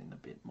those in a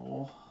bit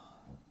more.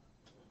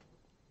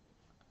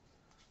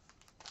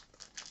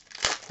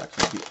 It's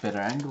actually a bit better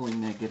angle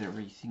in there, get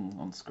everything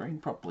on screen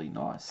properly.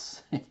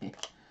 Nice.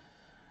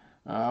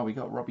 We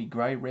got Robbie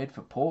Gray red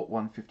for Port,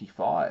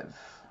 155.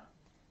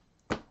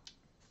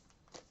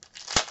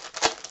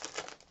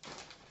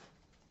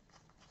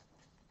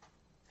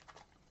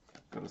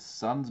 Got a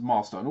Suns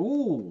milestone.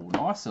 Ooh,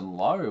 nice and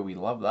low. We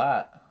love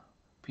that.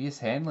 Pierce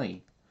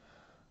Hanley,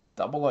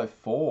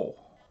 004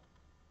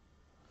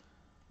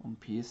 on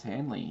Pierce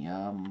Hanley.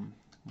 I'm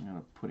going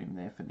to put him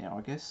there for now,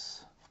 I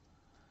guess.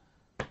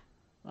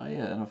 Oh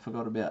yeah, and I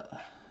forgot about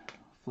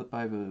Flip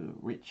Over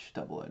Rich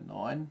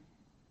 009.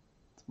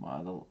 It's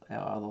our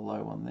other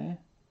low one there.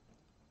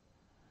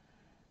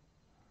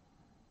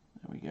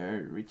 There we go,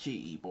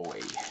 Richie boy.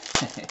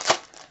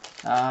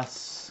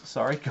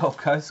 Sorry, Gold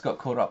Coast got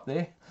caught up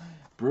there.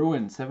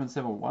 Bruin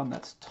 771.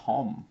 That's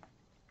Tom.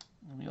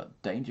 And we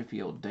got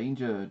Dangerfield.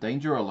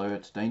 Danger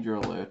alert. Danger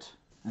alert.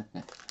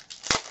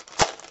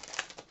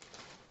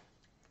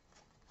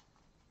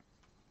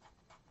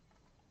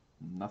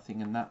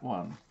 Nothing in that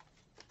one.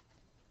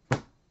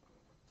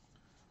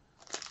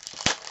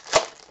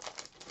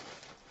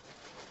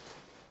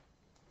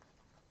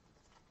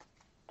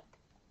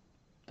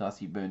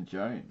 Darcy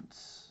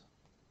Byrne-Jones.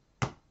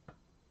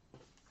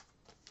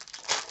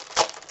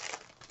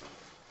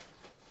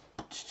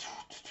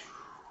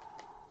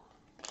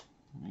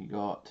 We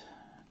got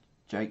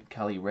Jake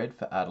Cully Red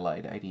for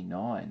Adelaide,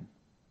 89.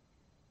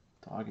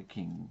 Tiger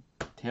King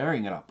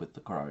tearing it up with the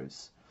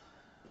Crows.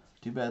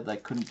 Too bad they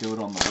couldn't do it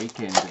on the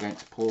weekend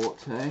against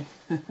Port, eh?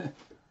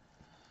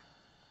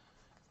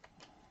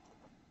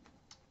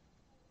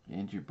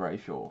 Andrew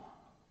Brayshaw.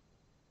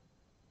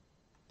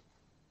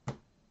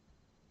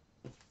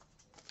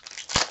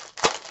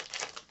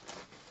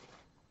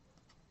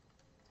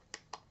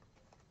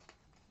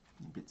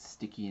 A bit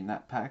sticky in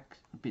that pack.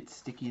 A bit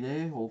sticky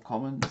there. All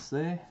commons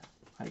there.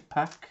 Hey,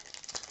 pack.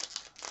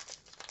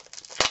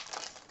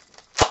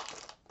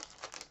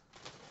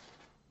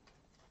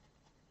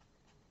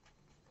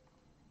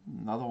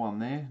 Another one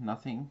there.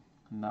 Nothing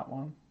in that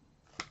one.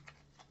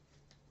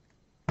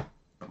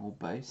 All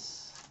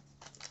base.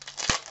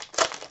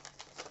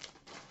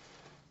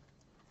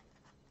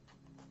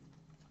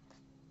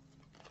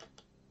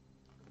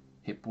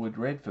 Hipwood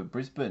Red for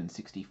Brisbane,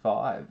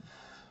 65.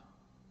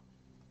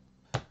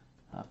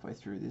 Halfway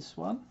through this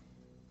one.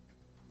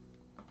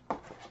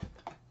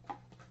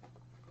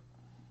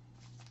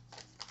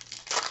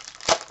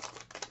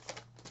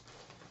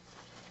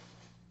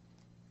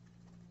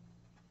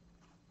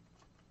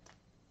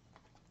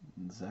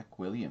 And Zach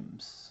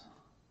Williams.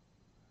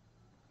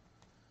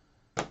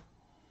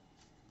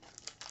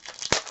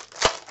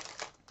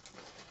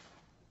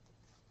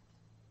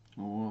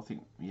 Oh, I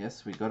think,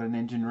 yes, we got an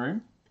engine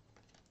room.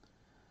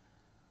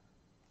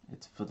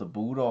 It's for the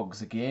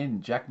Bulldogs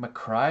again. Jack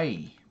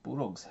McRae.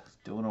 Bulldogs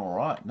doing all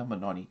right. Number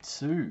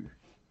 92.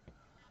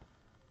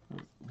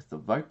 With the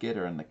vote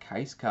getter and the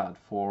case card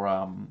for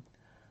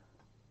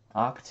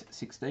Arct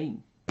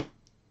 16.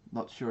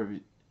 Not sure of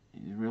his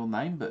real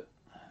name, but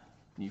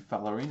new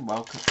fella in.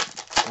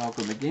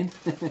 Welcome again.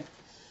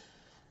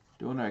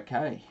 Doing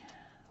okay.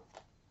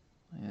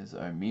 There's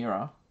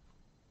O'Meara.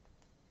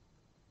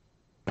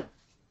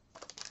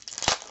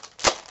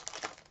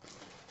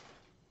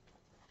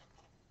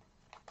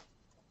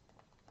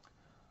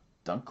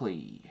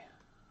 Dunkley.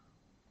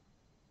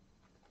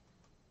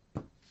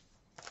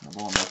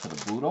 Another one there for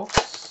the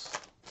Bulldogs.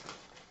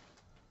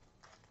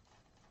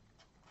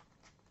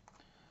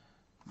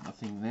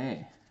 Nothing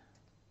there.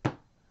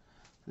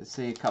 Let's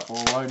see a couple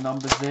of low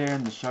numbers there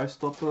in the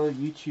showstopper.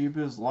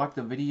 YouTubers, like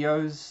the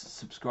videos,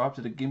 subscribe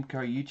to the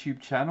Gimko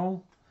YouTube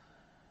channel,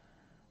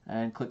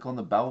 and click on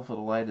the bell for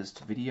the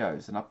latest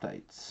videos and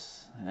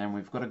updates. And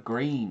we've got a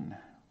green.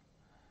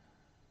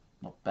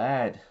 Not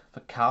bad. For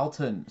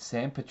Carlton,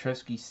 Sam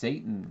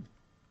Petrescu-Seaton.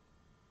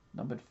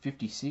 Numbered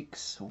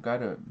 56. We'll go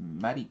to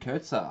Matty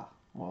Kurtzer.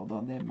 Well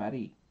done there,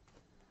 Matty.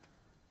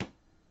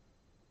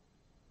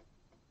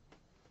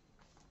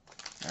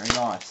 Very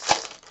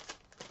nice.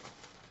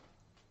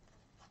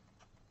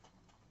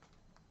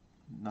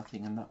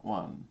 Nothing in that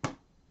one.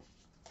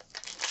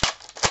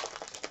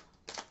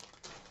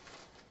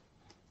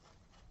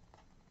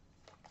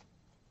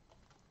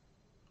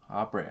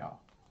 Harbrow.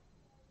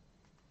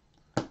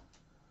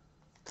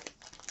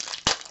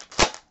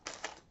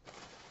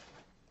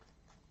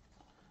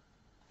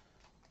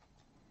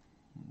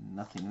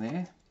 Nothing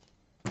there.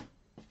 Just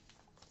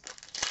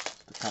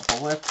a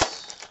couple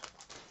left.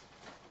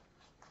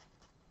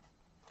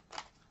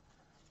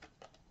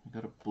 We've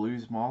got a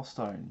Blues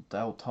milestone.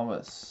 Dale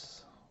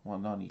Thomas,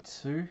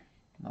 192.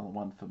 Another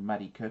one for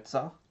Matty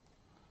Kurtzer.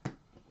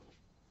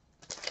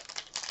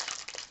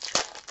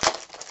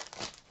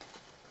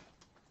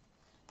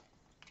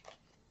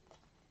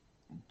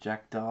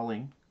 Jack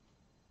Darling.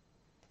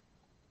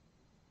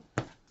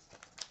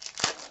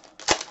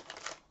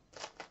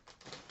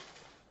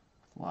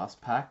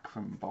 Last pack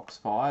from box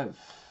 5.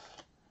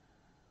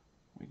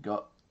 We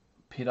got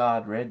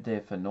Pittard Red there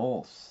for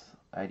North,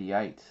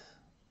 88.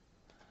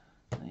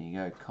 There you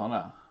go,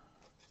 Connor.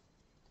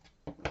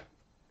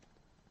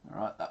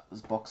 Alright, that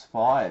was box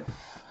 5.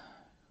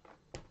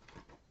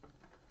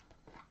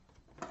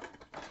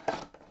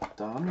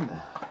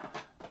 Done.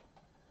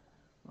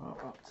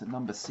 Right, up to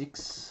number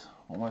 6,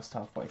 almost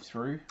halfway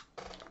through.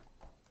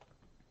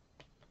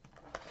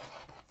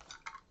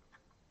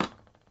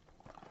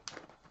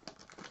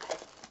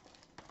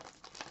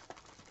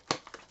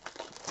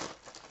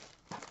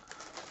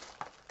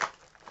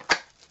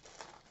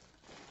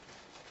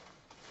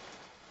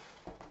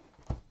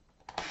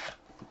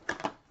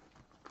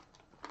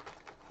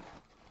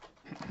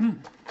 Here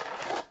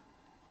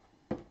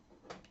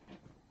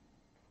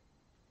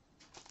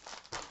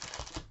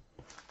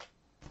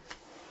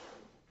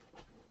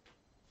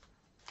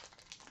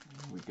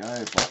we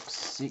go, box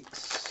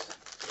 6.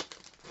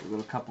 We've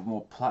got a couple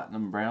more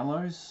platinum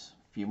Brownlows,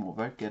 a few more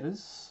vote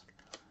getters.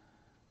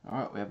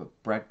 Alright, we have a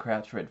Brad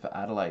Crouch Red for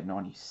Adelaide,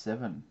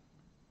 97.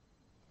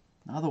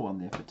 Another one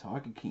there for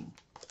Tiger King.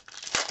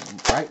 Doing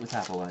great with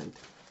Adelaide.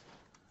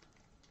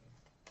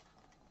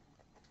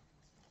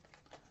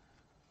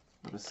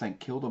 Got a St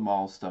Kilda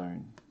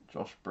milestone.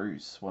 Josh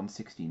Bruce,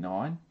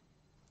 169.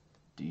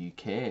 Do you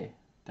care?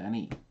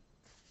 Danny.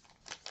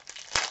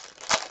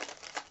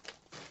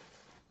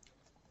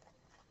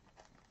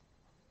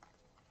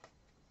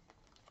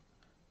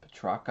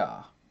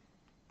 Trucker.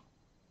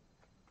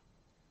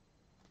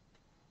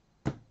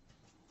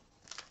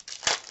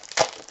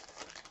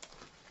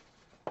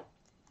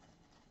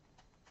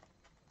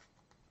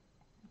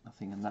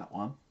 Nothing in that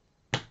one.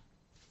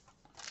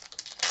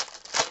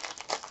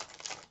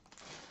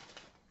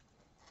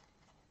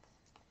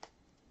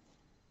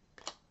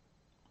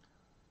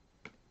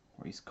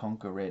 Reese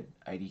Conquer Red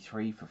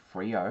 83 for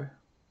Freo.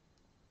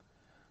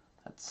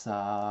 That's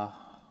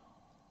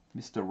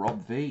Mr.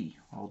 Rob V.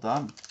 Well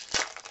done.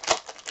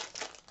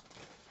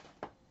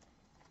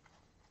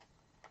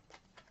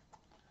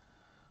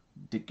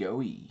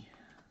 DeGoey.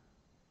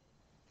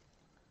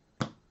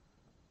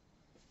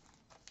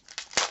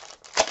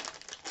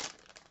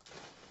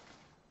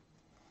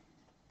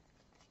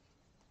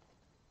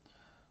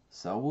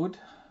 Selwood.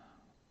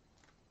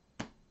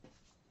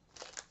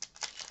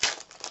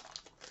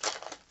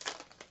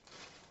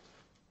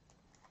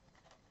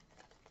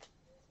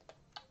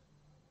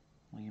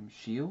 William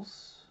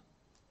Shields.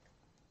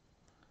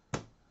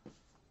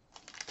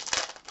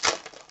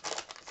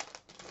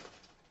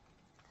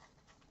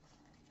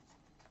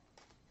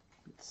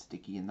 Bit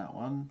sticky in that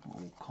one.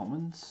 All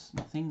commons.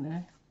 Nothing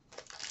there.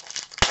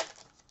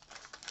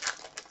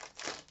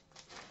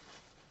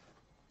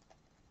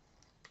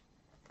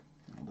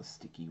 Another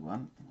sticky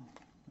one.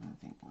 I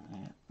think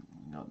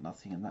got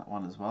nothing in that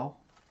one as well.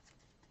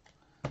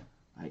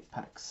 8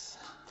 packs.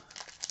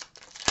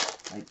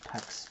 8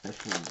 pack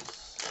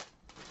specials.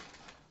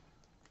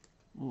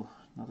 Ooh,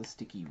 another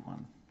sticky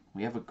one.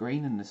 We have a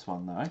green in this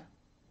one though.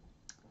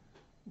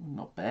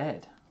 Not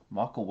bad.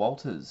 Michael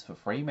Walters for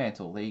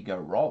Fremantle. There you go,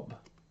 Rob.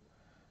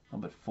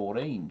 Number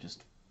 14.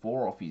 Just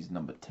 4 off his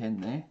number 10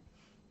 there.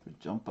 For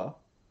jumper.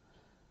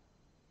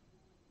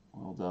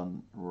 Well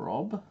done,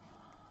 Rob.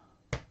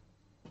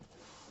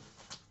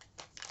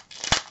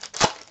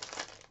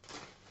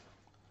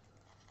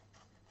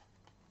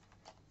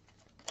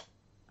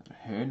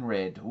 Hearn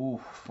Red, ooh,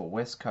 for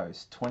West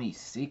Coast,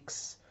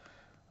 26.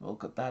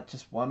 Look at that,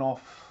 just one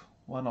off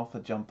a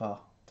jumper.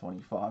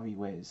 25 he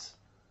wears.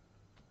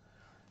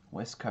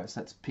 West Coast,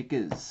 that's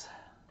Pickers.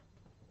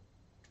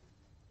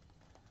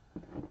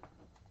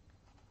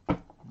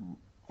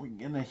 We're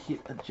gonna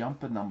hit a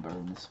jumper number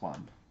in this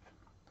one.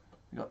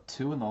 We got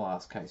 2 in the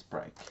last case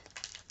break.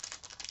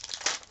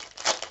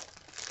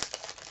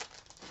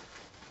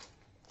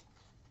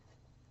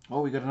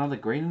 Oh, we got another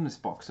green in this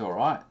box,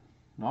 alright.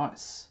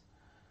 Nice.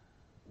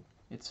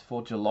 It's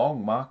for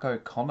Geelong, Mark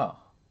O'Connor.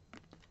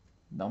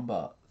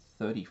 Number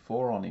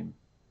 34 on him.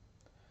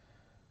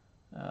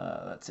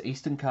 That's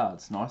Eastern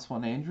Cards. Nice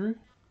one, Andrew.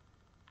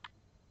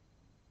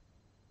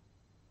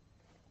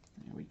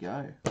 There we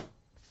go.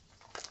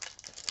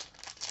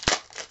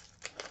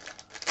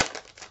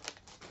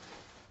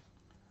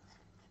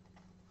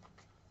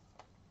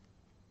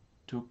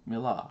 Took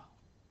Miller.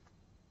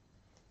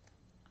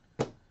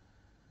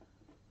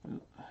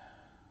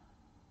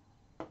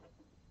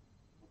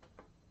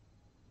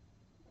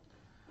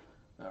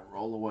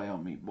 Roll away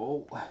on me,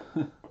 ball.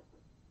 It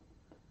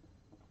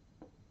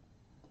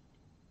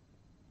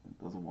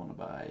doesn't want to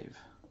behave.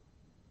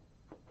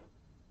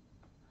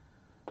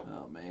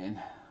 Oh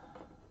man.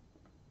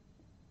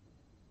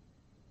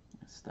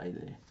 Stay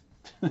there.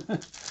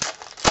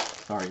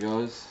 Sorry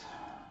guys.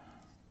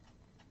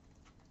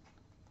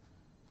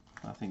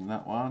 Nothing in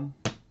that one.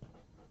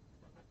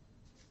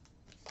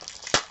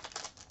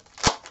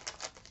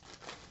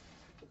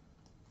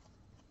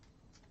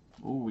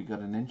 Oh, we got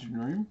an engine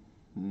room.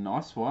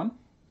 Nice one.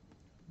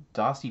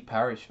 Darcy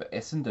Parish for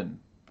Essendon.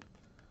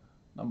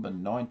 Number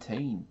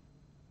 19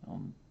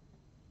 on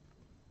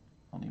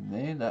him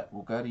there. That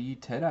will go to you,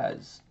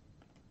 Tedaz.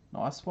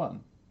 Nice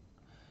one.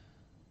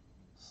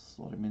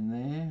 Slot him in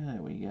there.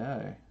 There we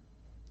go.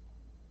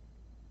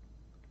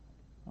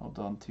 Well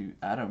done to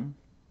Adam.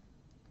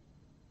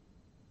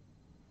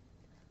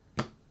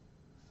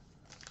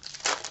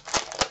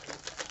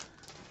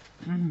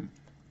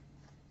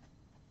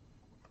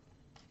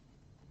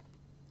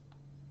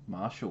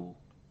 Marshall.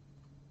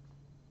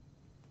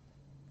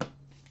 Got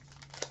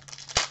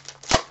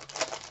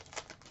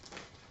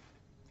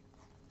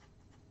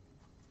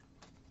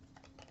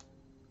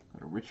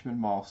a Richmond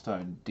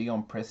milestone.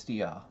 Dion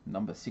Prestia,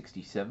 number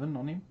 67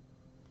 on him.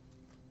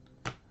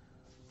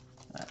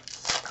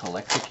 That's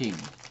Collector King.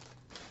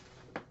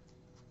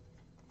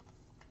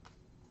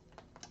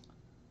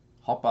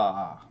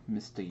 Hopper,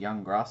 Mr.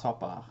 Young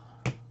Grasshopper.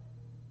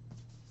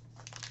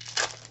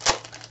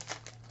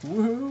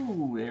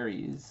 Woohoo! There he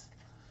is.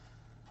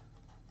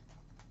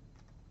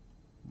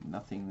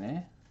 Nothing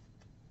there.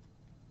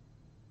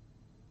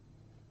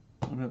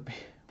 Wouldn't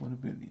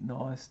it be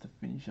nice to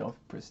finish off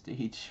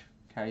Prestige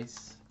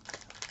case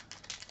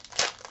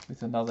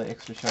with another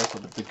extra show for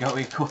the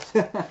Begoe court?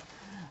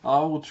 I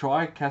will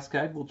try,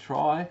 Cascade, we'll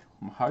try.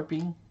 I'm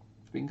hoping,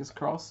 fingers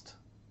crossed.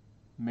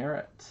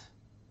 Merit.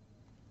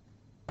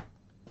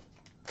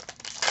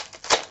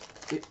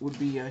 It would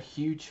be a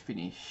huge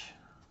finish.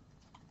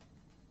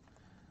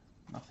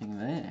 Nothing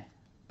there.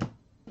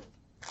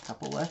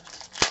 Couple left.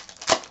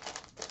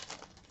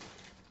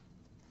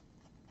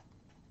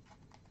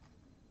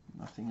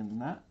 Nothing in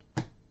that.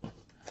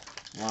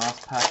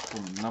 Last pack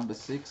from number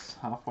 6,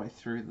 halfway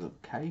through the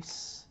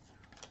case.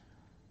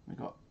 We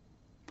got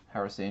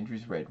Harris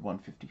Andrews red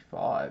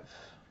 155.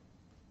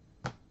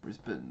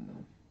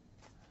 Brisbane.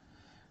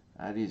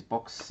 That is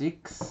box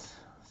 6.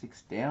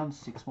 6 down,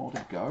 6 more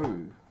to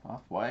go.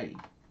 Halfway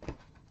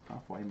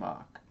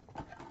mark.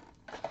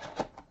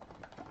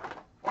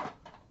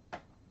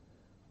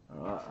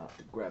 Alright, I have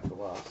to grab the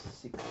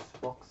last 6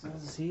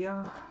 boxes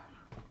here.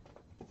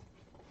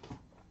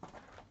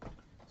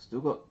 Still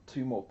got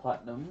 2 more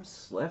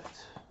platinums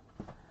left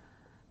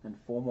and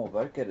 4 more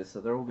vote getters, so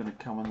they're all going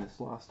to come in this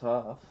last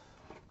half.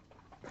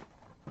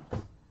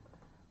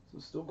 So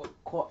still got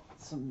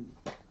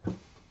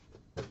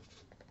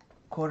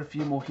quite a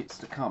few more hits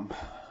to come.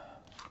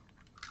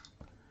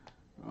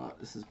 Right,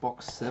 this is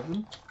box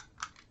 7.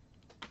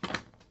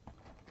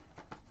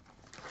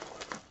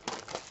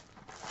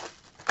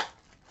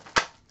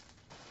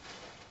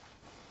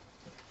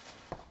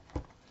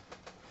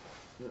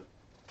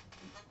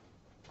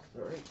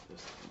 Sorry,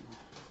 just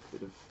a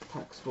bit of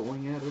packs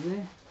falling out of there.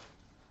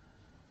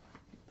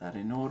 Get that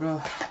in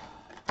order.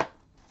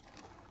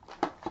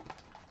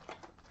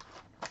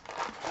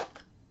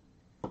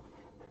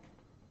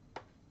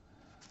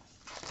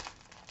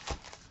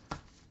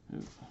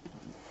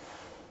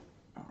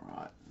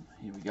 Alright,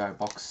 here we go,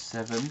 box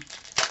 7.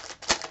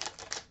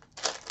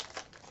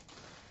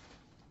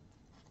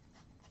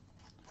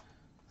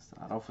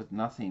 Start off with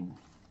nothing.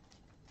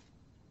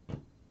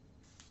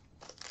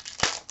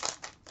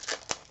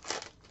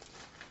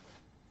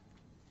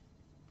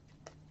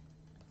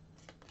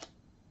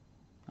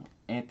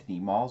 Anthony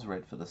Miles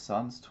red for the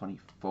Suns,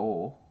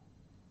 24.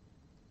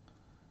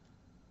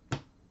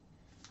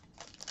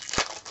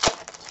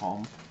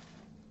 Tom.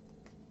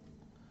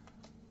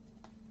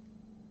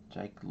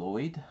 Jake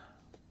Lloyd.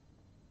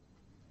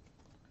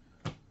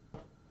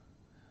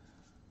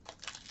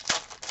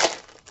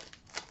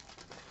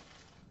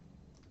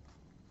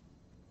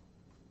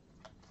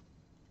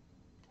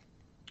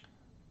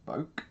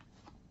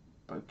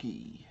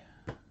 Bokey.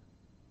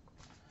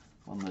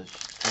 On the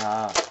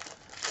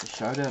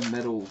Showdown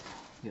medal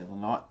the other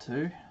night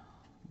too.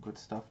 Good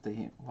stuff to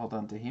him. Well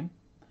done to him.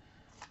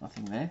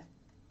 Nothing there.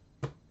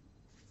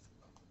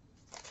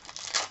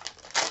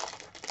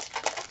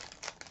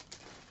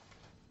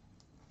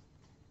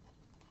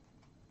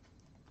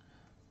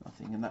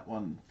 Nothing in that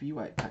one. Few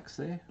weight packs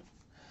there.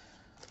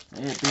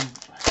 Yeah,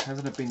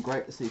 hasn't it been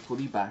great to see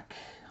Footy back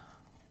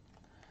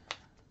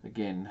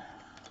again?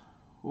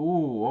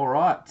 Ooh, all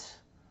right.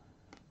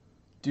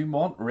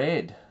 Dumont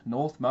red,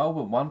 North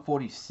Melbourne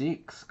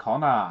 146.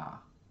 Connor.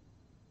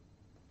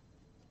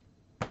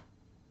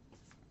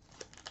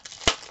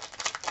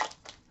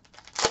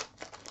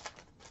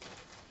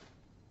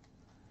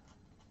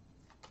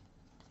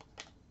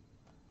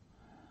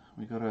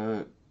 We got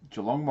a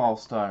Geelong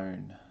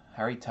milestone.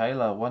 Harry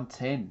Taylor,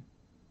 110.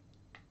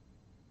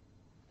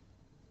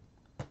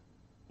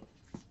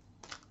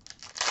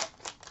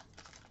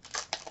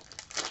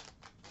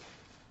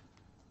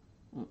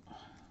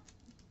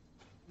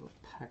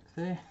 Pack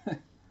there.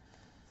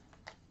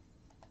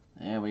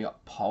 And we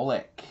got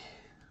Polek.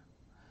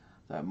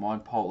 Don't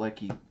mind Polek.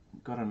 He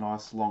got a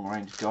nice long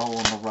range goal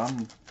on the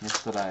run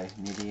yesterday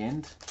near the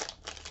end.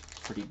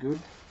 Pretty good.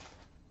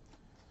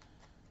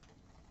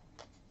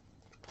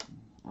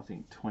 I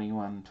think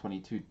 21,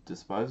 22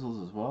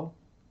 disposals as well.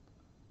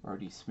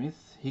 Brody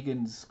Smith.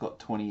 Higgins got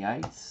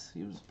 28.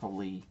 He was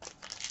probably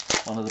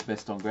one of the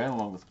best on ground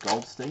along with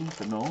Goldstein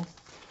for North.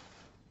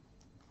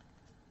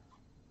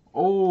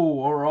 Oh,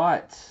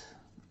 alright.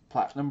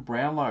 Platinum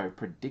Brownlow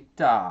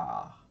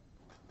Predictor.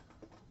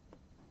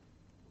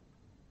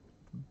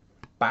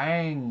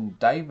 Bang!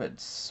 David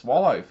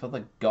Swallow for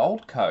the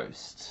Gold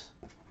Coast.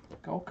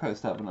 Gold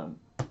Coast having a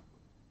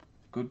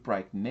good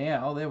break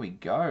now. There we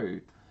go.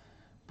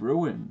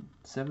 Bruin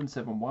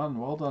 771.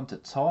 Well done to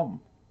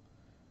Tom.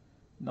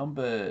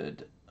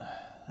 Numbered,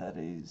 that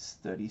is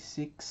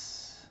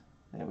 36.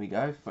 There we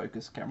go.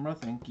 Focus camera.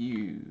 Thank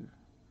you.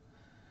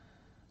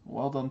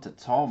 Well done to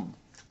Tom.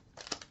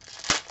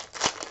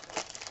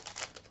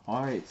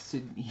 Hi, it's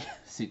Sydney.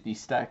 Sydney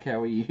Stack.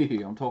 How are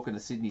you? I'm talking to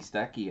Sydney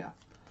Stack here.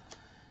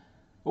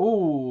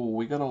 Oh,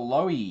 we got a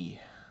Lowy.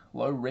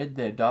 Low red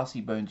there.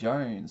 Darcy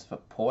Byrne-Jones for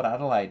Port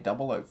Adelaide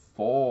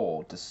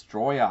 004.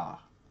 Destroyer.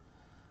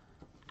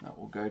 That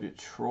will go to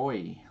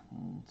Troy.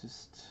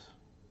 Just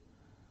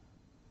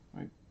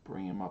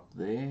bring him up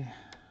there.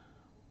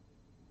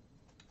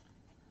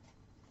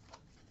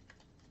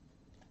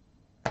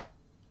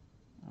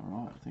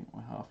 Alright, I think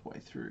we're halfway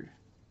through.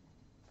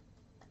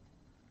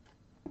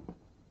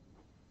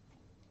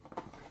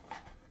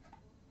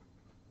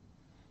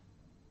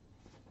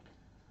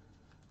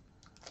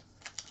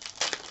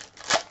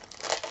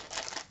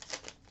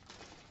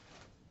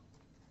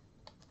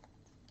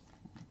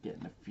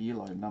 Getting a few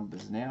low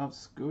numbers now,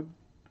 it's good.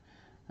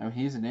 Oh,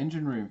 here's an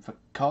engine room for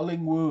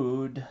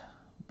Collingwood.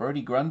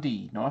 Brody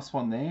Grundy, nice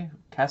one there.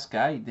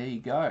 Cascade, there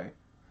you go.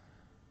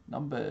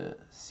 Number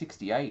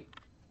 68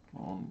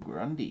 on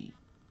Grundy.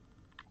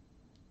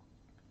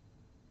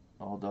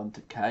 Well done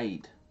to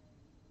Cade.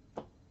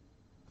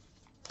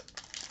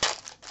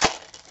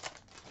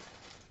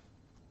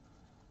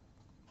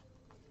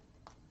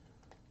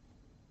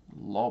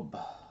 Lob.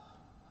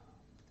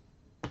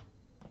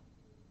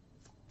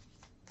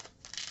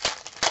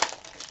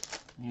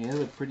 Yeah,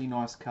 they're pretty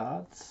nice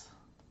cards.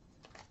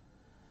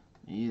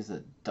 Here's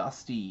a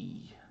Dusty.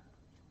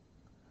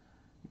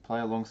 You play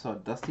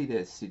alongside Dusty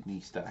there, Sydney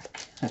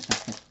Stack.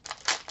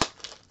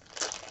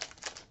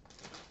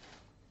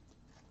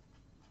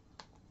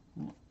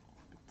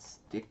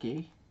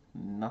 Sticky.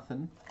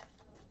 Nothing.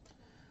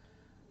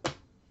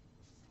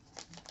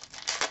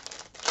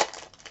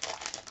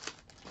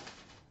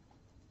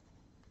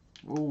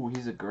 Oh,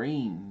 here's a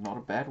green. Not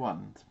a bad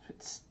one.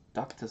 It's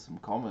stuck to some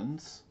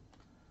commons.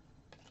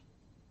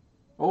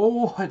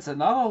 Oh, it's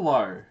another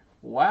low.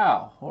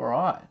 Wow. All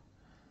right.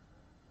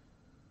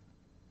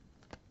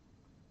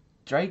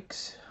 Jake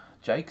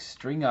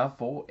Stringer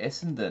for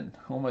Essendon.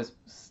 Almost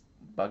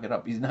buggered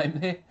up his name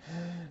there.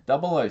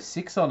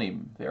 006 on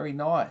him. Very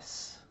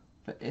nice.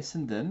 For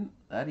Essendon,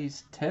 that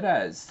is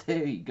Tedaz.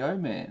 There you go,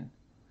 man.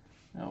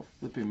 I'll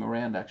flip him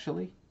around,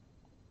 actually.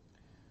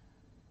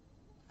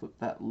 Flip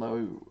that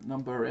low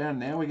number around.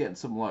 Now we're getting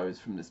some lows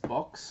from this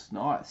box.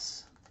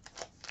 Nice.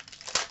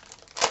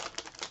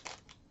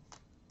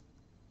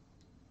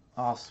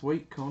 Oh,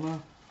 sweet,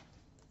 Connor.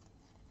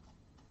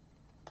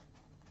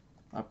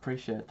 I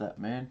appreciate that,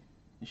 man.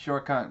 You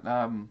sure I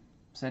can't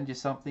send you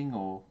something,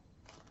 or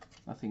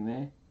nothing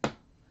there?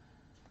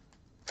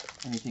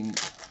 Anything?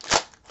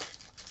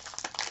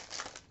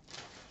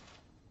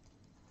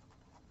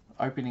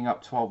 Opening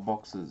up 12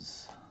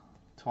 boxes.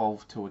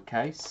 12 to a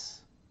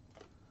case.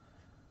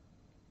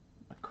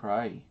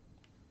 McRae.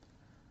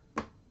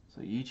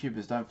 So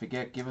YouTubers, don't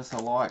forget, give us a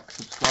like,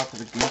 subscribe to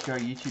the Gimko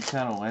YouTube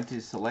channel and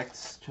to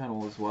Select's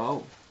channel as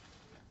well.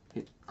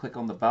 Click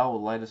on the bell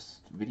with latest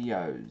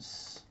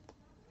videos.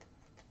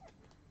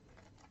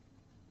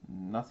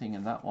 Nothing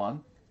in that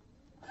one.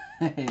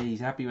 He's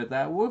happy with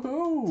that.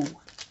 Woohoo!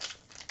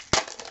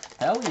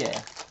 Hell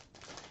yeah!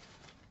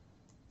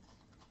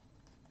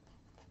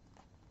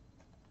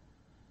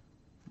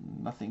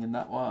 Nothing in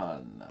that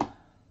one.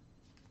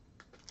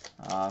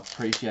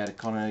 Appreciate it,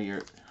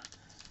 Connor.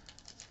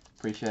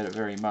 Appreciate it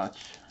very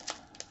much.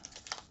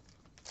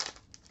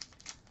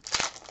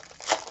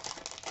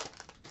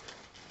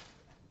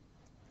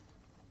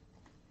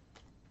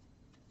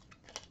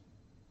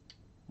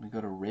 We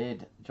got a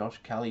red Josh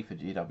Kelly for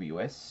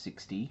GWS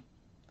 60.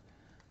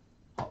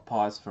 Hot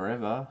Pies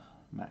Forever.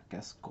 Matt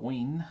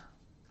Gascoigne.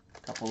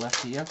 Couple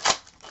left here.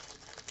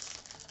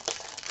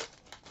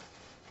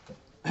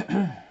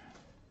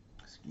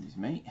 Excuse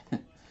me.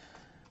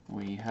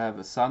 We have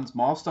a Suns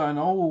milestone.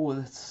 Oh,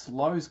 it's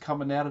lows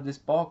coming out of this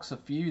box. A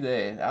few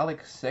there.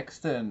 Alex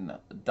Sexton,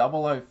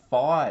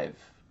 005.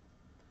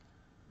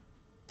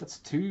 That's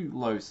 2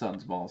 low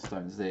Suns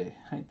milestones there.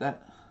 Ain't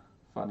that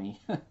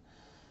funny?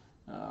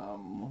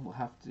 We'll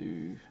have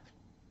to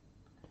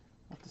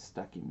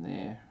stack him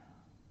there.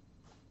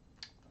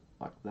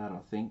 Like that, I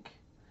think.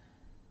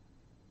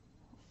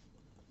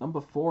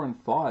 Number 4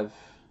 and 5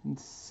 in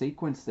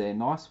sequence there.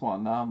 Nice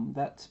one.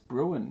 That's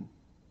Bruin.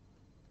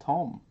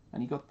 Tom.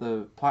 And he got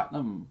the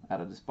platinum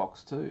out of this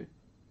box too.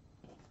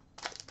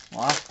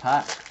 Last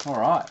pack.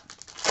 Alright.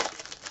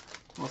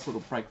 Nice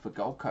little break for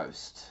Gold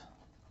Coast.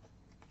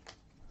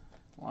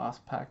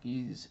 Last pack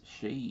is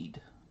Sheed.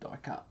 Die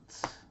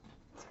cuts.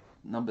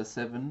 Number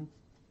 7.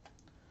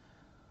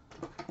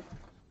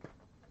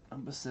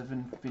 Number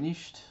 7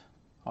 finished.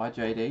 Hi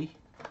JD.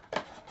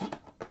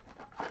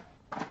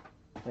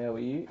 How are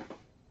you?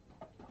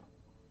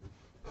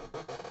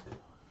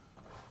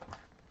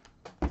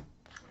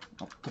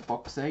 Up to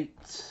box 8.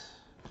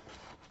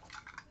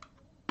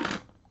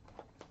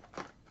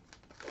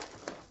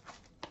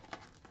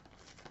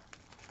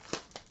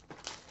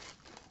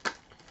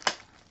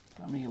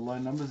 How many low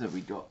numbers have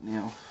we got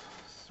now?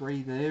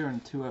 3 there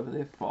and 2 over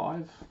there,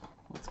 5.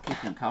 Let's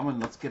keep them coming.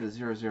 Let's get a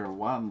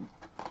 001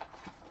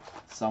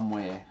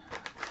 somewhere.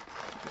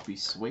 Would be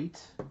sweet.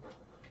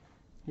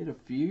 Hit a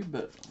few,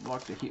 but I'd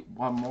like to hit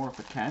one more if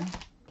I can.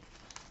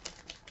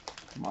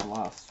 My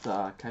last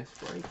case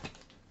break.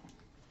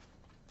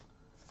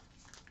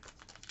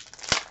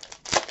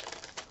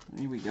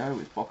 Here we go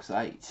with box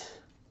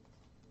 8.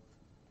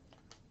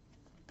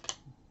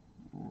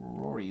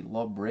 Rory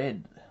Lob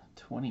Red,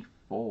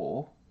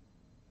 24.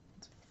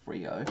 It's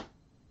Frio.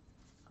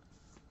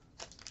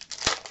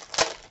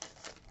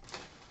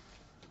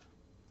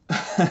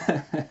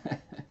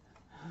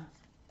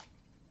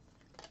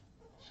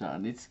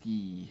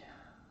 Sharnitsky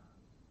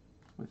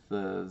with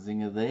the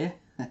zinger there.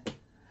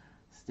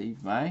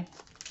 Steve May.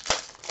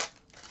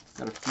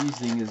 Got a few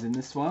zingers in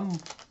this one.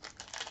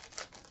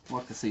 I'd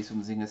like to see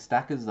some zinger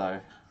stackers though.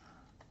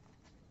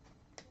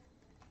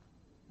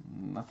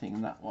 Nothing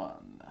in that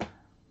one.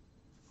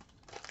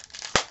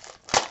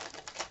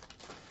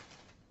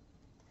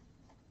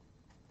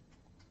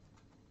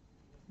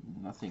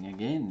 Nothing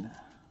again.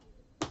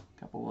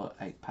 Couple of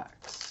 8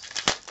 packs.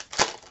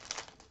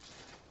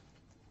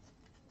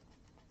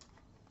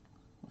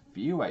 A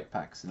few 8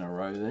 packs in a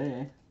row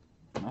there.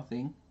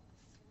 Nothing.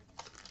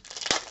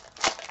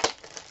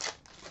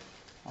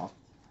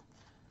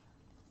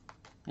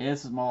 Yeah,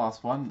 this is my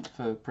last one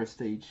for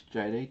Prestige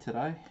JD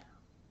today.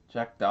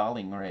 Jack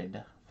Darling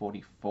red,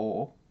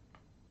 44.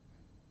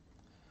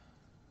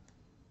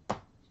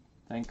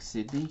 Thanks,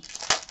 Sydney.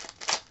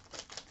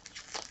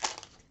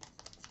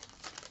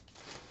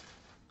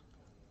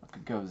 I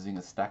could go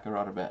Zinger Stacker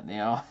right about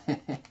now.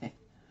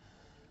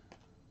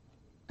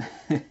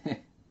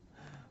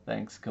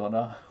 Thanks,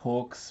 Connor.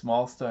 Hawks,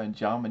 Milestone,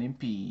 Jarman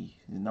Impey,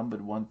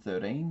 numbered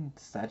 113.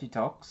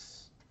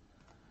 Sagittocks.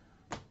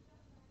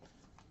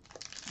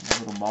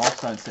 A little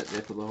milestone set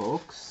there for the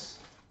Hawks.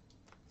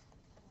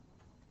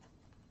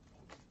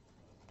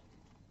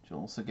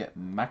 You'll also get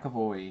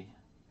McAvoy.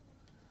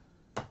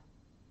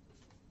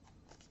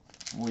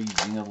 All you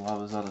Zinger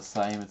lovers are the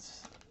same.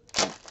 It's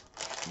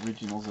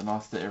originals are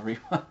nice to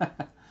everyone.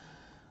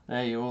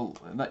 There you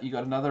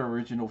got another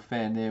original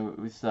fan there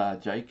with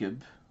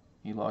Jacob.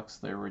 He likes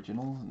the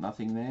original.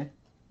 Nothing there.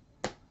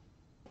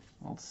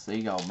 Old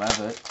Seagull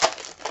Mavitt.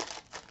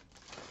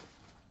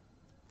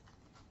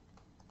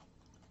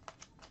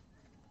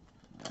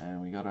 And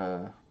we got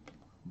a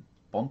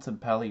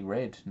Bontempelli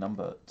red,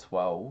 number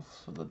 12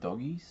 for the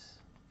doggies.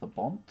 The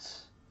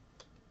Bont.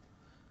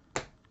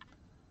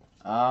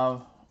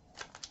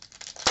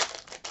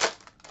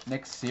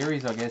 Next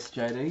series, I guess,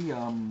 JD.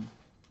 I'm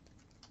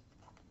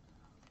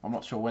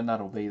not sure when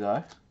that'll be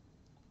though.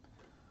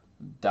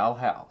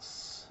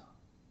 Dalhouse.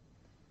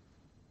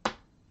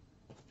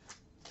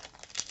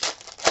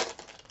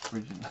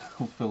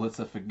 Original fillets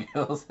are for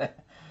girls.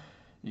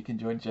 You can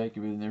join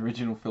Jacob in the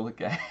original fillet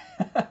game.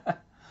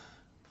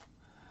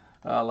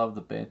 I love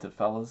the banter,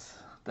 fellas.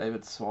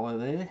 David Swallow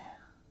there.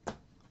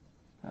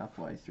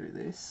 Halfway through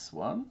this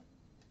one.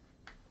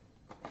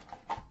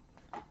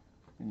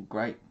 And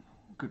great,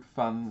 good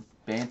fun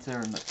banter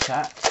in the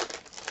chat.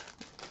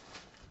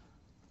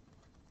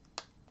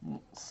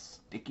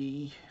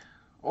 Sticky.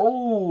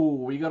 Oh,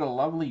 we got a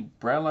lovely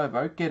Brownlow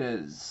vote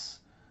getters.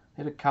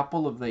 Hit a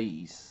couple of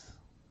these.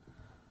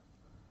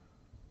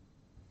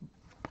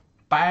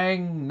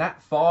 Bang!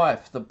 Nat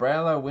Fife, the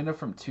Brownlow winner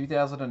from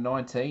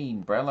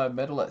 2019. Brownlow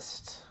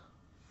medalist.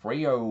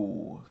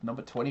 Frio,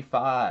 number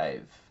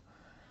 25.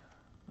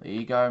 There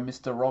you go,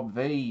 Mr. Rob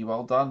V.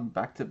 Well done.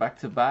 Back to back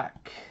to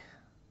back.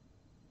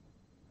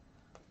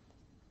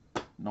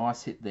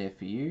 Nice hit there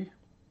for you.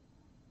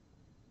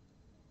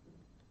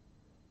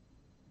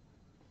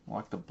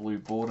 Like the blue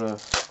border,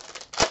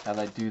 how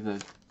they do the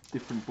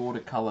different border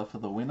colour for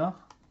the winner.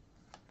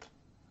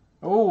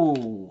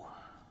 Oh!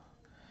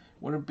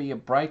 Wouldn't be a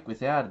break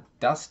without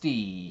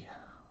Dusty.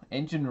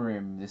 Engine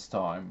room this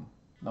time.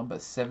 Number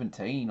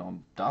 17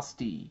 on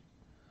Dusty.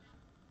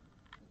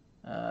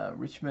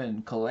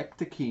 Richmond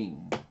Collector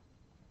King.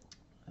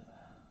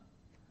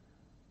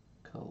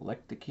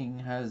 Collector King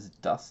has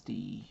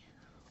Dusty.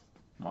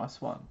 Nice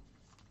one.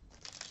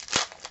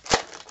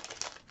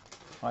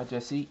 Hi,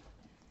 Jesse.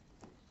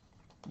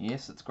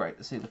 Yes, it's great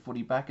to see the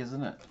footy back,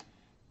 isn't it?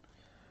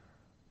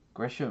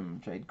 Gresham,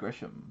 Jade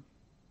Gresham.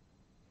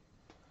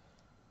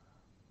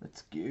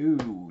 Let's go,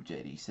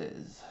 JD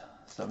says.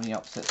 So many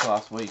upsets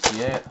last week.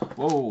 Yeah.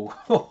 Whoa.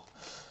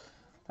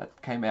 That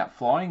came out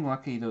flying.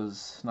 Lucky there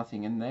was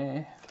nothing in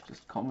there.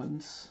 Just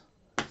commons.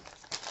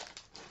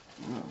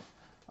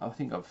 I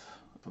think I've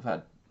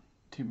had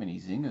too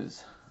many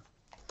zingers.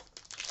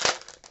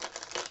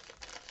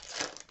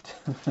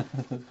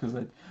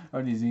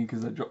 Only zinger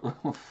because I dropped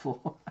level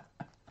 4.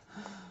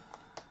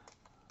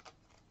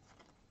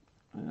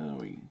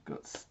 We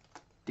got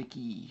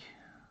sticky.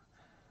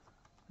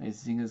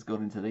 These zingers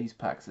got into these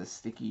packs. They're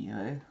sticky,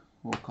 hey?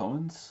 More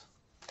commons.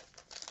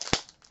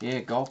 Yeah,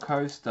 Gold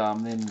Coast.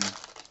 Then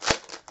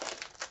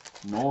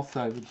North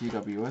over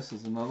GWS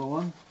is another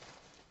one.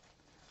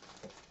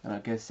 And I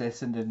guess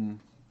Essendon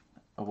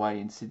away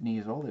in Sydney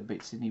as well. They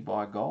beat Sydney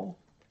by a goal.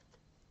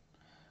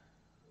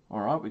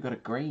 Alright, we got a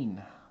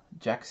green.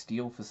 Jack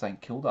Steele for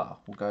St Kilda.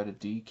 We'll go to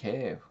Do You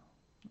Care?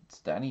 It's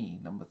Danny,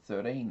 number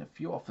 13. A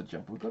few off the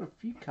jumper. We've got a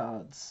few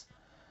cards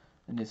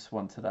in this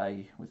one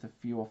today with a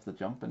few off the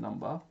jumper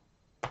number.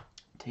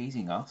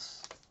 Teasing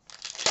us.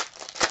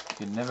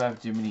 You can never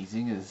have too many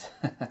zingers.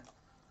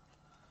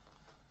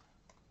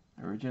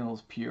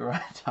 Originals pure,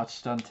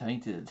 touched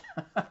untainted.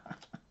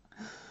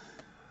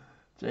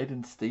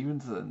 Jaden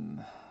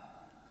Stevenson.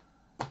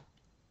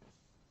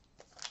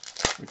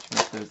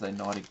 Richmond Thursday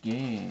night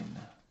again.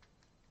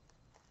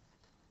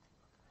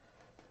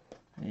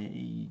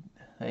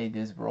 Hey,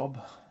 there's Rob.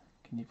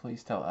 Can you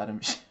please tell Adam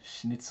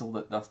Schnitzel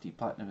that Dusty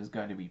Platinum is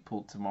going to be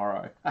pulled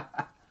tomorrow?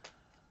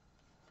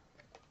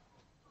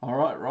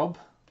 Alright, Rob.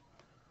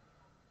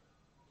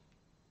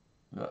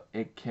 We've got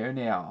Ed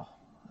Kernow.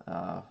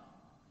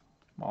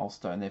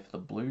 Milestone there for the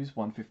Blues,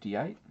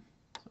 158.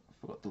 So I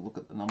forgot to look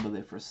at the number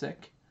there for a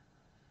sec.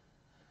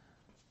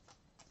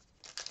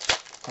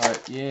 So,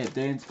 yeah,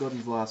 Dan's got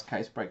his last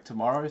case break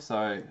tomorrow,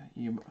 so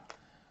you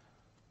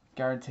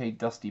guaranteed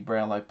Dusty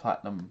Brownlow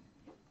Platinum.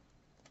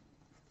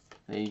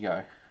 There you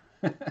go.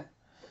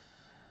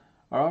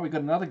 Alright, we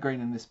got another green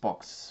in this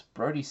box.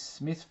 Brodie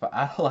Smith for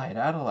Adelaide.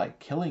 Adelaide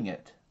killing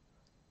it.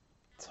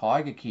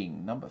 Tiger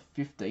King, number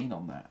 15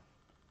 on that.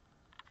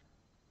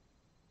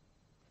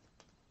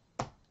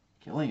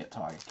 Killing it,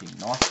 Tiger King.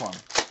 Nice one.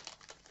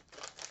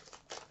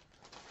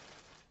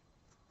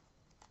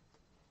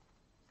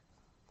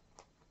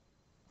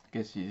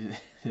 Guess you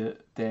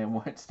damn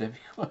white Stevie.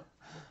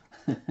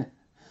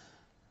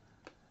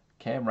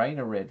 Cam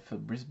Rayner red for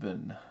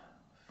Brisbane.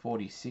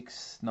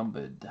 46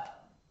 numbered.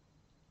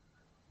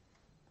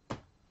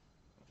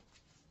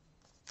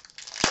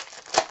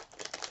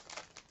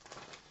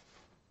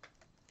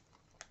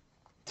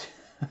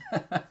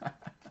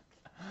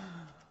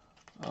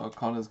 Oh,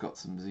 Connor's got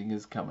some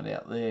zingers coming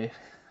out there.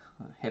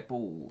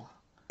 Heppel.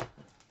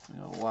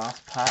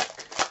 Last pack.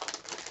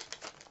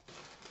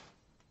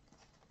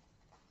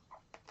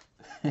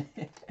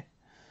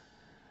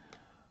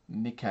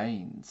 Nick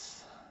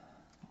Haynes.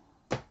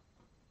 It's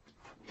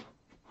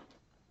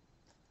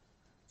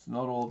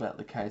not all about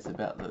the case,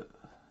 about the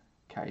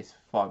case.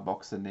 5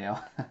 boxer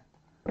now.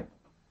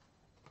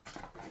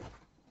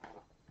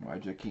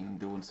 Mojo King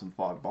doing some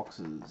 5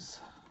 boxes.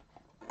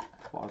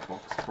 5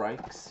 box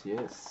breaks,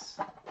 yes.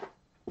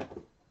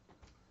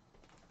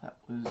 That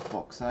was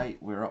box 8.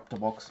 We're up to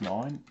box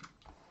 9.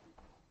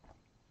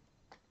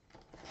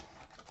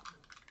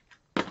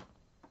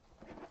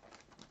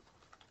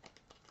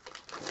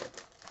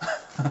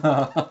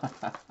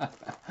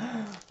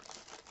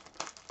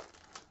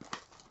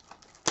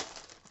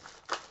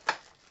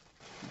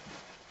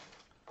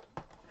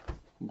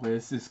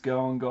 Where's this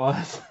going,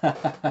 guys?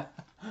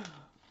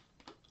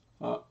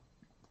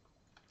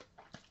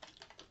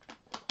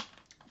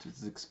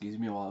 Just excuse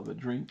me while I have a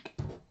drink.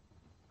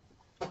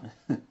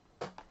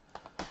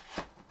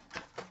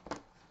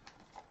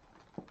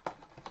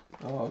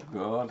 Oh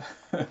God.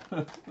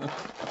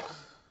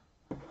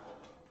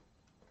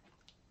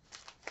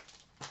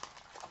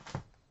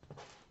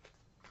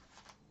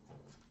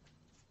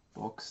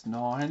 Box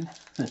 9.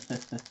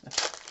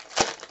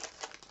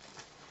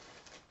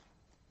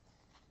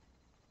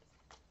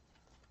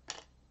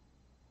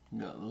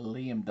 Got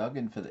Liam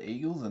Duggan for the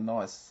Eagles, a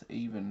nice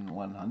even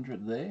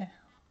 100 there.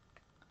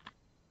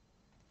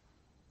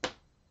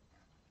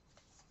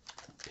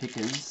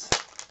 Pickers.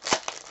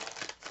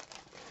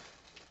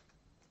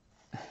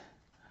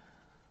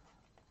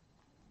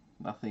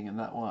 Nothing in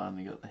that one.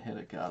 You got the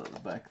header card at the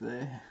back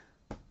there.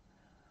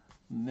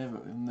 Never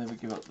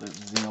give up the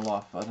Zinger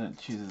Life. I don't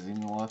choose a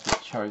Zinger Life,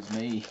 it chose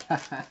me.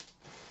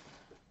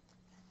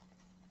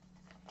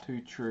 Too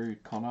true,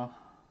 Connor.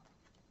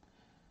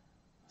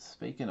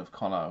 Speaking of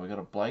Connor, we got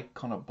a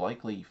Connor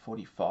Blakely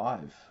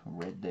 45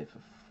 red there for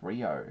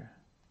Freo.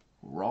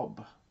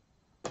 Rob.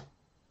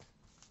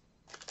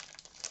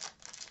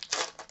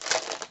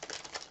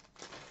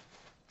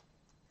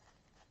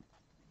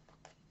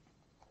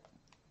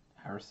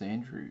 Harris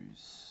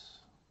Andrews.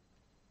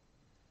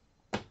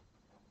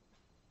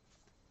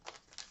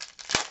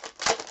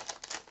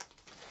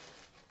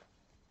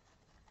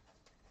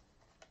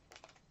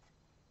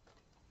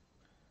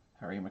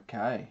 Harry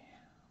Mackay.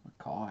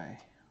 Not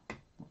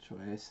sure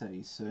how to say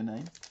his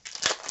surname.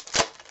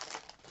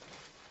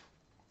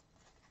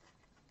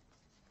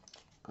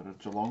 Got a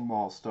Geelong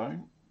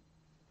milestone.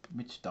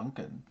 Mitch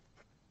Duncan.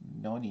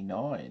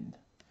 99.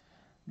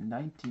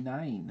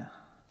 99.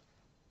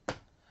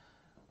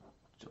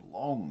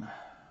 Geelong.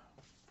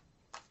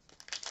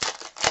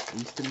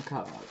 Eastern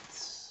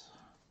cards.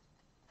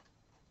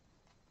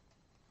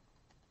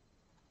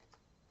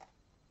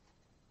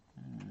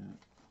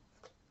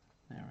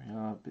 There we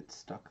are, a bit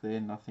stuck there,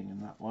 nothing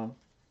in that one.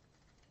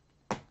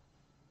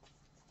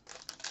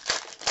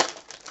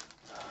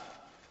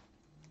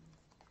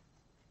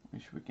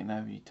 Wish we can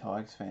have you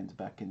Tigers fans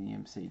back in the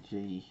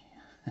MCG.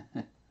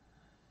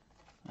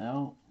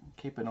 Well,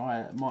 keep an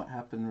eye out. It might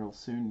happen real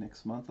soon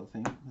next month, I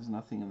think. There's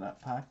nothing in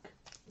that pack.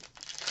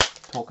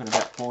 Talking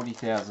about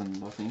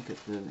 40,000, I think,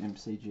 at the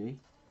MCG,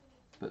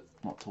 but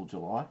not till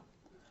July.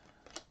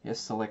 Yes,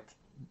 Select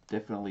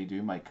definitely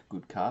do make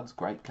good cards,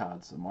 great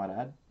cards, I might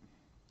add.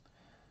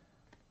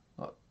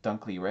 Like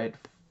Dunkley Red,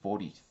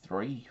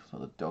 43 for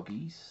the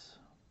Doggies.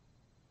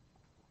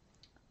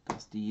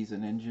 Dusty is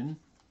an engine.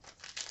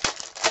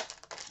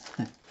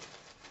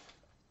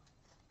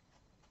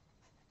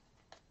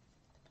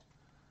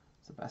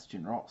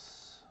 Sebastian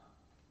Ross.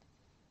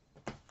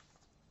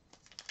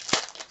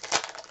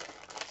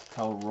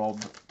 Tell Rob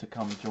to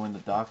come join the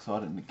dark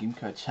side in the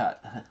Gimko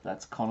chat.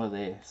 That's Connor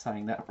there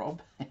saying that,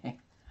 Rob.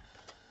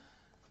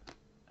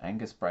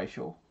 Angus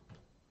Brayshaw.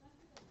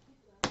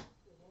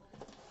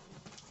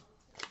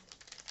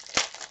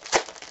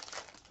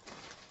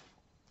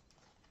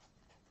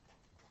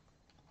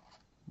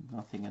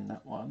 Nothing in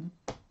that one.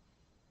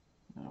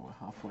 Now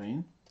we're halfway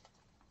in.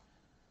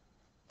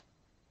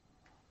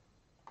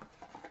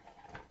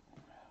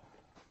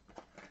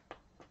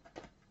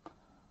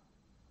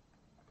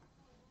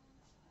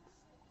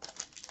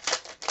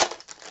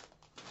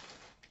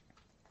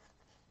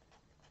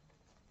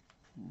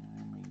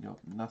 And we got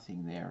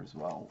nothing there as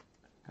well.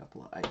 A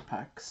couple of 8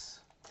 packs.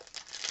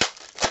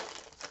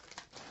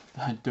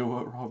 Don't do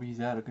it, Robbie's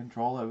out of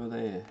control over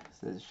there,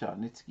 says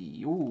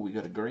Sharnitsky. Ooh, we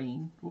got a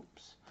green.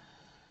 Whoops.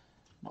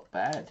 Not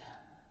bad.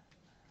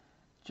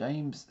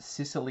 James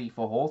Sicily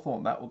for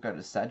Hawthorn. That will go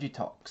to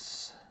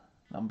Sagittocks.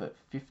 Number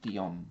 50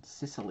 on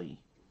Sicily.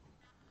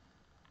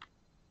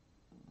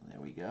 There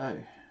we go.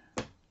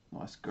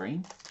 Nice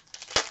green.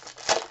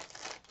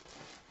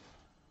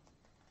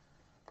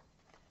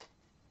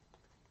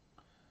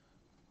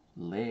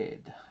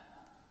 Lead.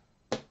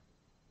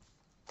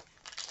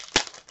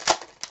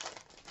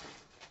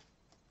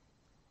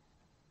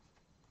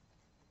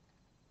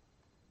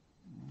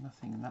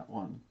 Nothing in that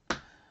one.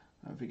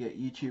 Don't forget,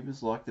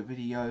 YouTubers, like the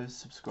videos,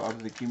 subscribe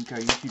to the Gimko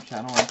YouTube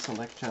channel and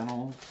select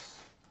channels.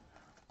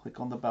 Click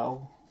on the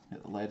bell,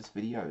 get the latest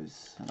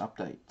videos and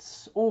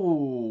updates.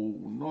 Oh,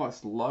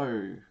 nice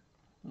low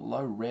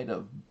red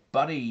of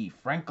Buddy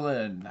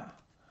Franklin.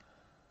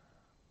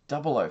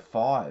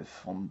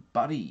 005 on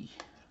Buddy.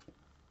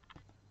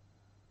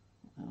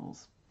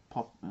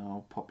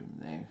 I'll pop him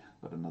there.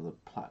 Got another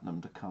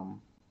platinum to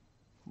come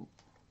a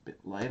bit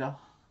later.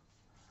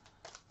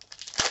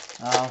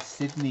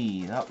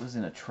 Sydney, that was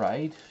in a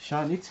trade.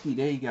 Sharnitsky,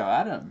 there you go,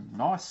 Adam.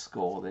 Nice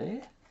score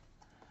there.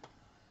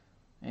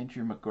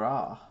 Andrew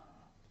McGrath.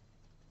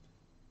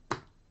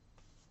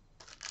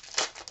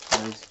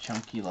 There's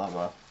Chunky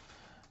Lover.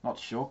 Not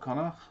sure,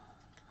 Connor.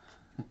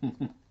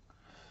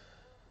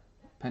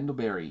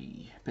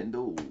 Pendleberry.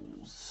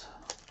 Pendles.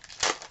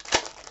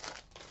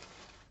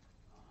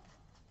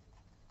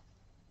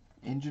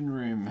 Engine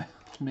Room.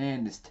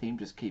 Man, this team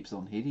just keeps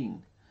on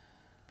hitting.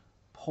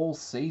 Paul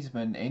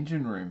Seasman,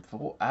 Engine Room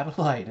for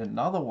Adelaide.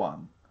 Another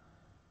one.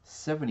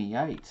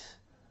 78.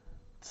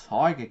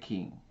 Tiger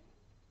King.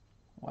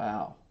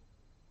 Wow.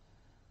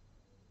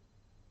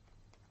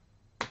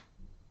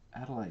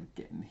 Adelaide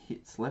getting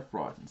hits left,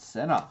 right and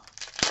centre.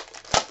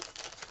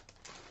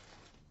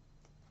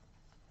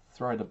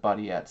 Throw the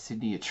Buddy out.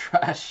 Sydney a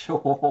trash.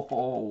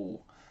 Oh.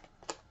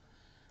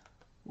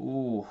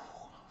 Ooh.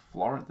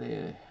 Florent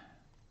there.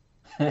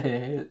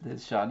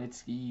 There's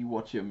Sharnitsky.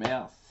 Watch your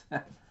mouth.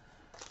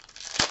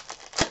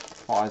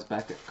 Fires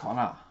back at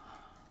Connor.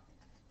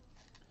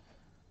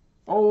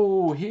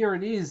 Oh, here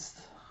it is.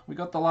 We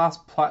got the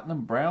last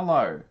platinum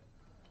Brownlow.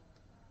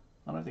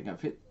 I don't think I've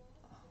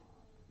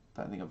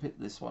hit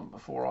this one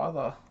before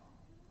either.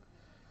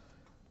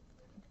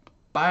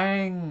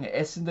 Bang!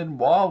 Essendon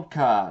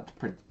wildcard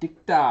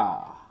predictor.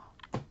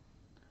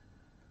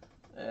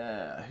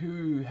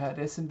 Who had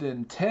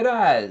Essendon?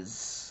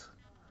 Tedaz.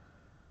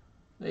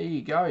 There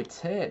you go,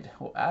 Ted,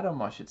 or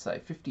Adam, I should say.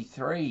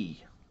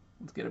 53.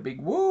 Let's get a big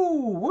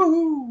woo,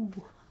 woohoo!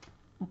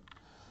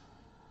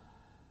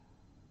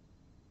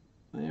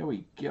 There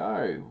we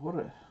go. What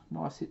a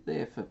nice hit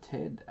there for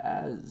Ted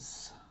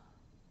as.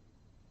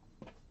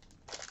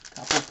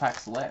 Couple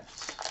packs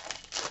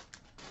left.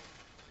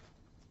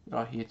 Did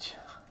I hear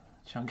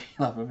Chunky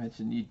Lover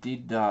mention you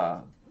did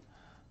Dom?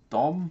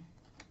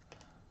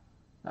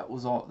 That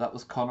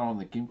was Connor on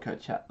the Gimko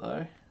chat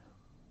though.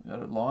 We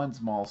got a Lions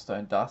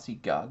milestone, Darcy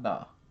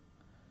Gardner,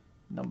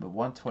 number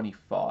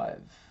 125.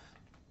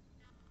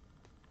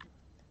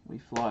 We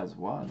Flyers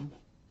won.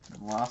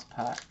 Last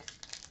pack.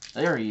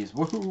 There he is.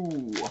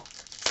 Woohoo!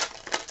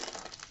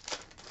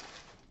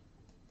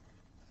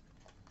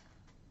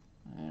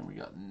 And we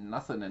got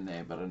nothing in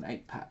there but an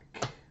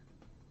 8-pack.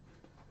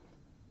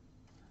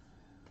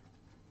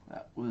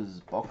 That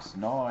was box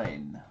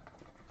 9.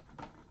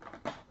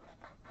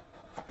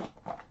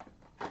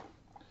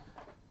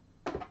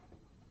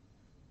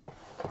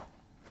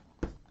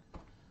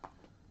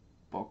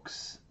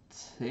 Box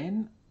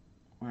 10.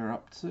 We're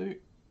up to.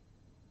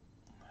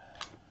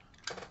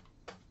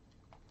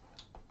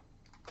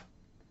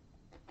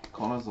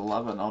 Connor's a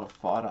lover, not a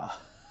fighter.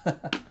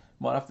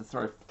 Might have to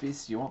throw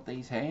fists. You want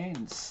these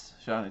hands,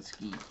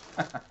 Sharnitsky?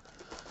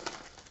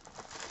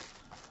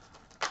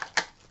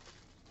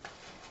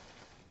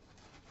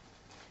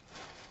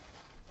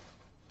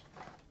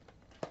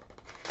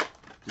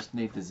 Just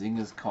need the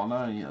zingers,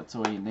 Connor. Yeah, that's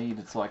all you need.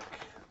 It's like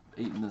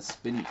eating the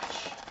spinach.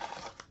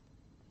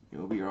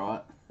 You'll be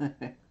right.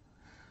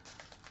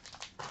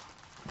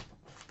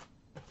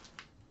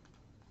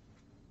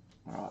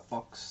 Alright,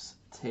 box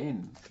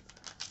 10.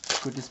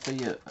 Could this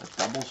be a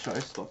double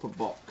showstopper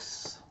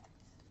box?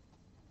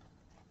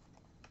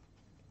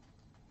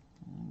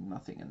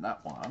 Nothing in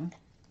that one.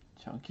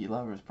 Chunky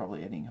Lover is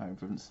probably heading home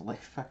from the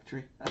Select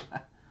Factory.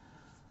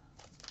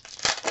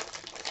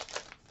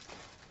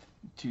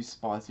 Too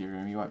spicy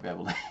room, you won't be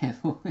able to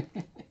handle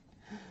it.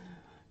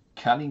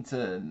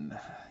 Cunnington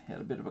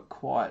had a bit of a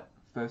quiet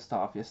first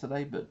half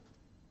yesterday, but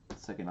the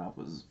second half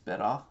was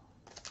better.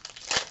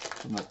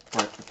 Almost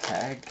broke the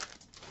tag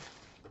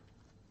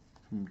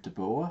from De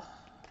Boer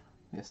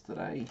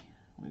yesterday.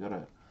 We got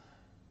a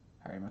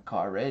Harry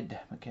Mackay red,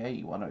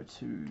 McKay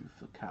 102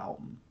 for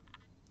Carlton.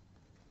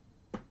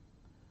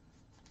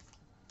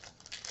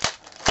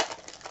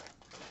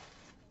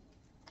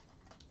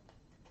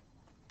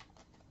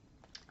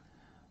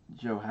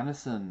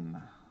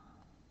 Johannesson.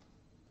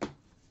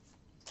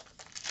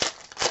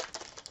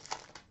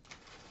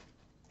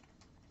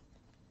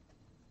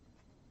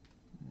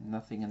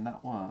 Nothing in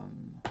that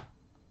one.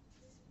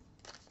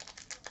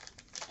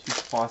 Too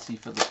spicy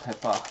for the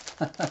pepper.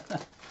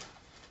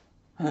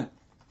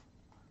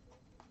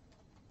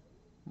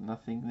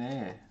 Nothing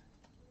there.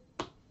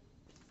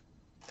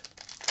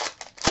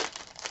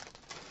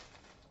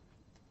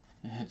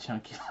 Yeah,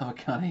 chunky lover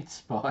can't eat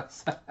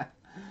spice.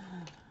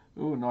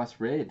 Ooh, nice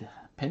red.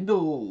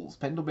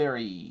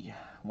 Pendleberry.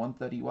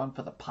 131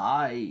 for the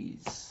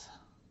Pies.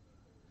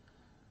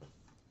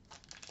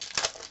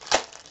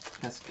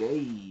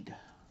 Cascade.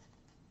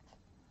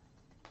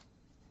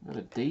 Got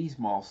a D's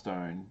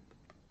milestone.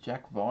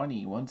 Jack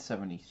Viney,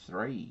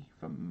 173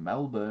 from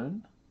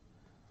Melbourne.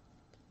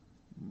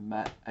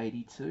 Matt,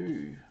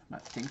 82.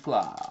 Matt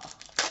Tinkler.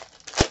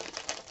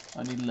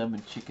 I need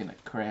lemon chicken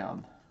at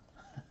Crown.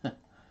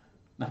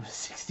 Number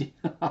 60.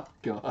 Oh,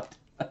 God.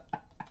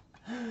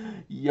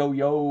 Yo,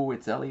 yo,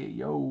 it's Elliot,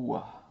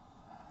 yo.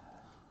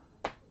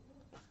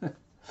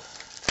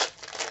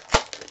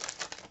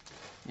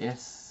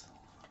 Yes.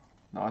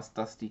 Nice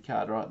dusty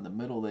card right in the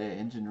middle there,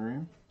 engine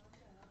room.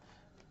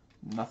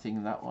 Nothing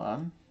in that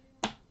one.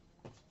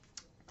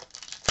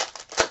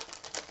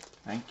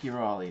 Thank you,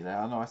 Riley. They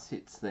are nice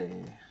hits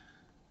there.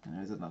 And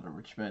there's another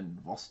Richmond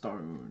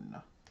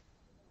Vostone.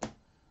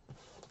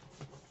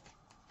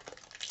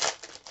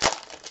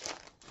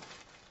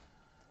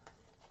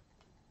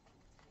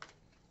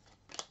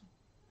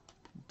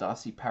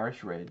 Darcy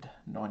Parish Red,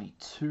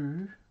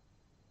 92.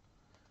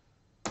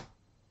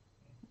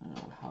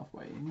 We're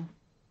halfway in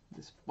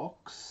this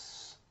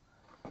box.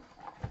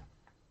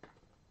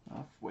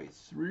 Halfway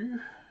through.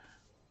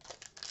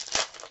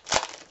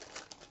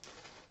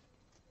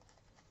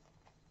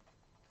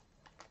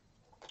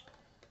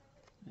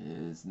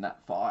 Is Nat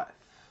 5.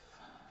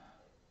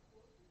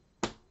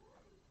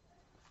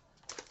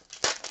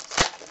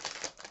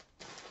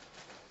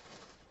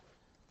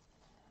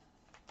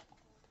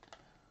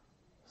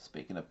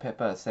 Speaking of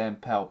pepper, Sam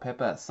Powell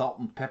pepper, salt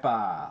and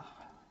pepper.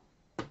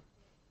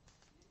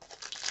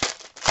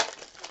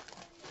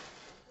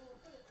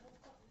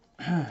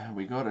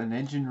 We got an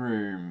engine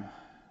room.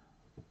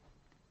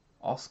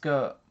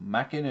 Oscar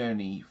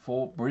McInerney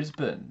for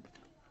Brisbane.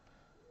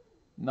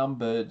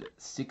 Numbered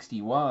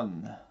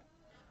 61.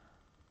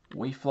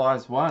 We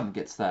Flies 1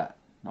 gets that.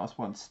 Nice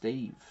one,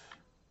 Steve.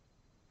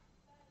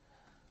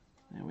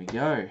 There we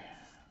go.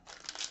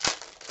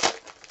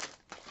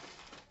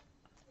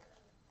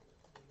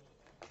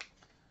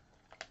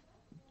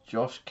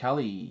 Josh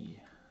Kelly.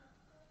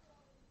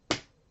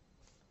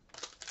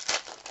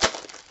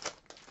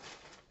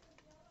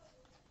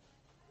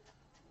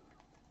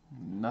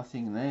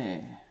 Nothing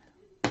there.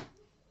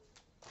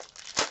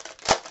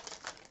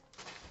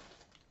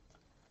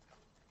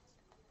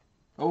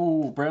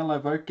 Oh, Brownlow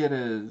vote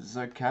getters.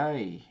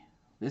 Okay.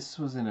 This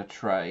was in a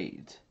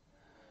trade.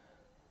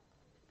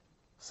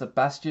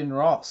 Sebastian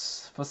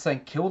Ross for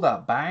St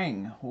Kilda.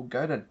 Bang. We'll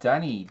go to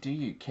Danny. Do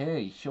you care?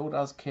 He sure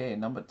does care.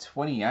 Number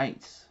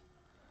 28.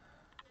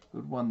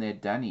 Good one there,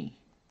 Danny.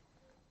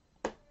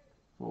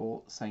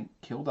 For St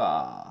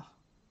Kilda.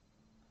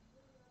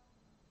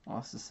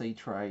 Nice to see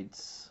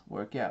trades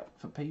work out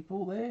for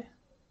people there.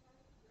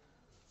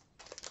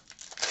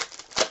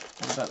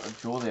 What about the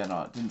draw there? No,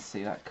 I didn't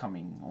see that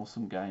coming.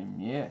 Awesome game.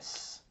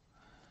 Yes.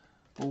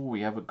 Oh,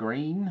 we have a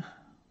green.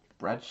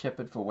 Brad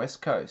Shepherd for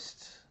West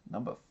Coast.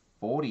 Number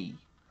 40.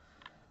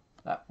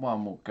 That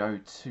one will go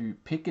to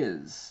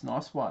Pickers.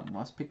 Nice one.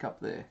 Nice pick up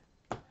there.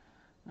 I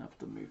have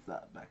to move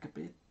that back a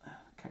bit.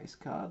 Case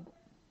card.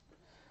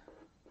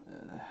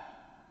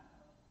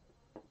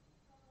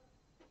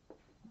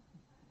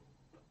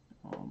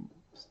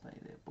 Stay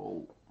there,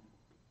 ball.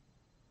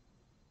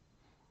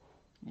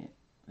 Yeah,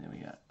 there we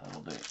go.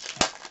 That'll do it.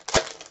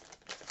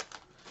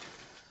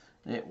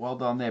 Yeah, well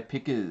done there,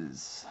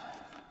 Pickers.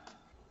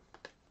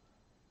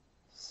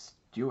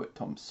 Stewart,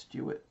 Tom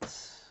Stewart.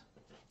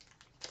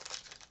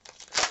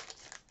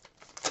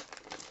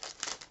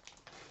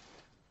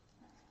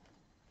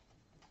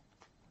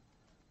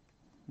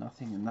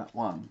 Nothing in that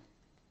one.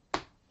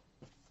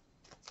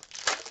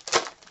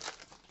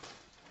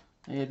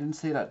 Yeah, didn't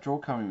see that draw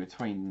coming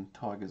between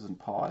Tigers and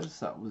Pies.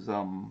 That was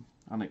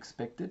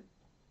unexpected.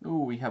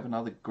 Oh, we have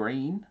another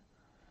green.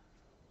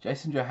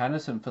 Jason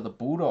Johannesson for the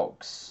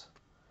Bulldogs.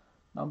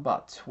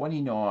 Number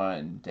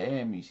 29.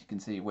 Damn, you can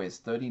see he wears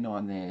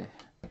 39 there.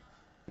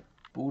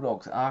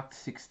 Bulldogs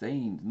arced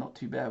 16. Not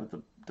too bad with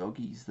the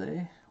doggies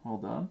there. Well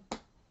done.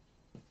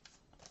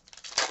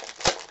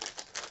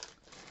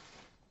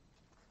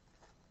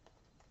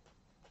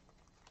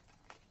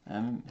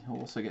 And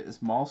he'll also get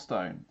this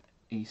milestone.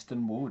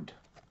 Easton Wood.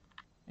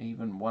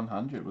 Even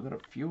 100. We've got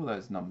a few of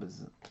those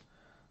numbers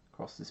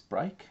across this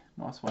break.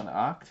 Nice one,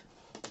 arced.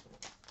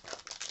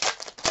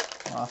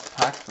 Last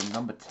pack from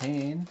number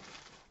 10.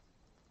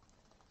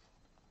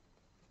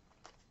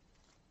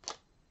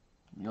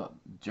 You got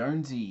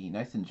Jonesy,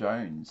 Nathan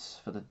Jones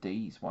for the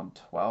D's,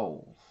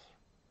 112.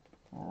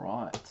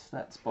 Alright,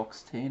 that's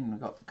box 10. We've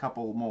got a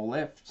couple more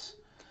left.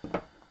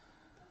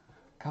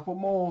 Couple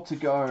more to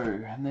go,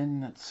 and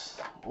then it's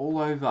all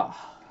over.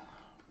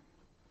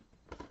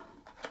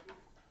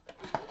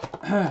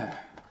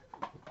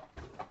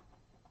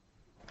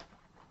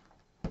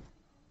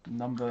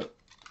 Number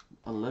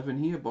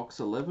 11 here, box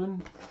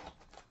 11.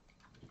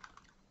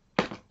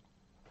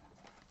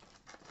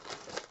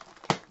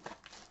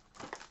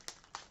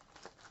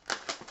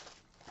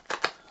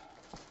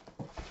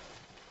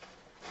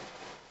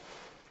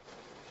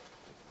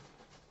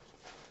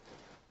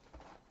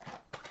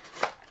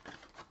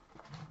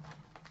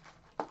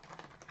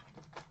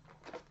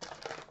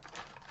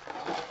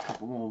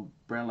 more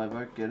Brownlow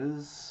vote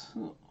getters.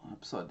 Oh,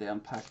 upside down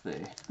pack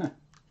there.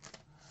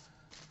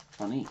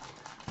 Funny.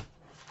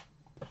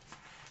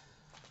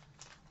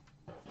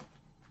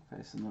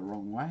 Facing the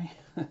wrong way.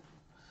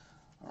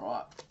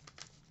 Alright,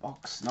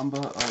 box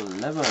number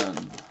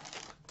 11.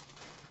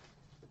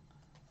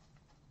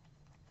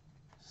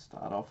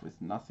 Start off with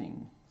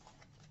nothing.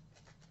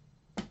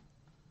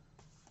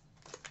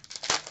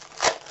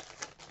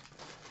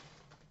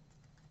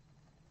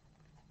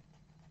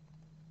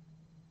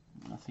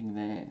 Nothing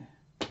there.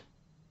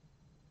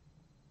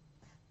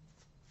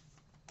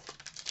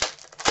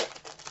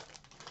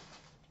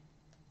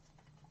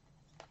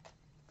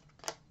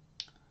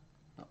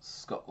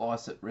 Scott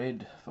Lycett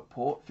red for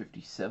Port,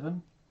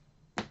 57.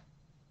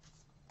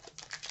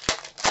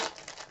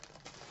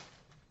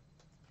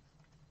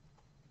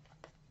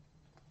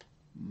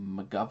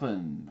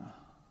 McGovern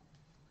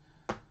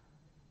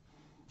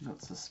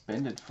got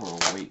suspended for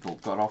a week, or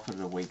got offered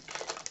a week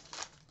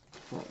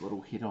for that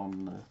little hit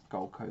on the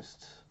Gold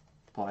Coast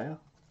player.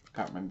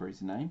 Can't remember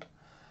his name.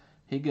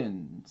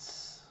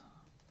 Higgins.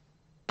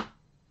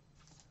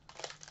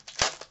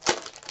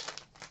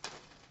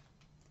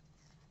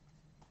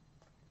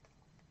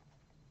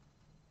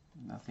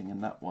 Nothing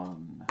in that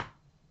one.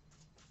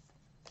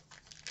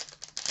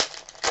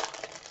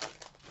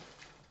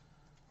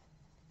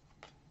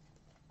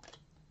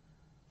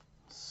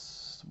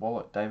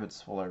 David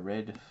Swallow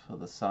red for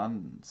the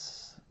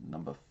Suns,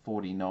 number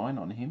 49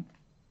 on him.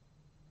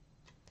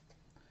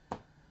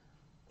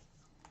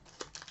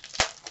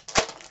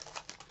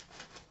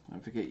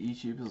 Don't forget,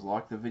 YouTubers,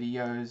 like the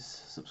videos,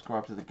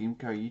 subscribe to the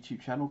Gimko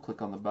YouTube channel,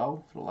 click on the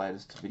bell for the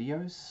latest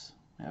videos.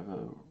 We have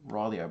a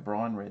Riley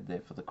O'Brien red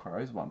there for the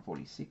Crows,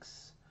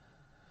 146.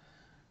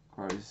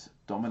 Crows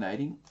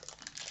dominating.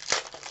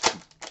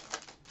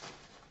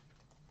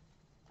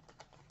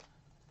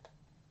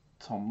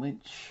 Tom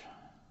Lynch,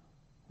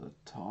 the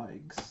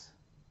Tigers.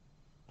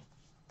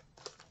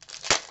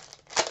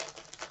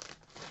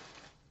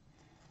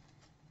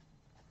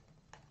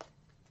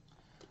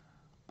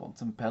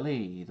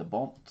 Bontempelli, the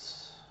Bont.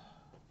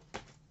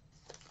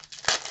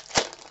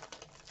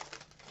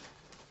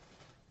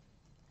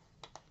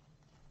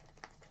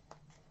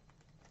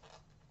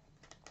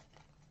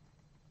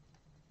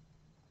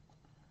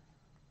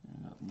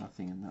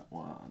 Nothing in that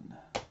one.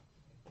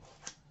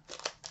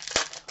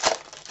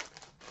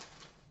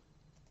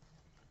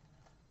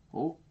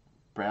 Oh,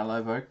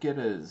 Brownlow vote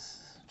getters.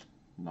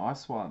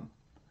 Nice one.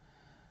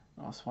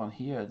 Nice one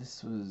here.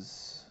 This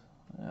was,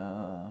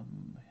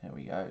 here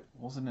we go.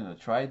 Wasn't in a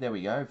trade. There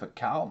we go for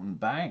Carlton.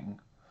 Bang.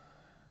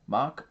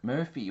 Mark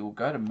Murphy will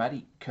go to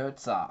Matty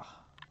Kurtzar,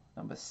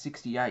 number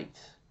 68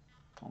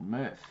 on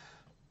Murph.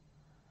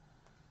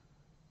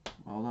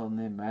 Well done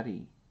there,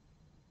 Matty.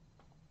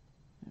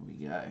 There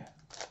we go.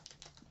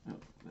 Oh,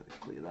 better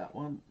clear that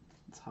one.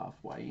 It's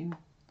halfway in.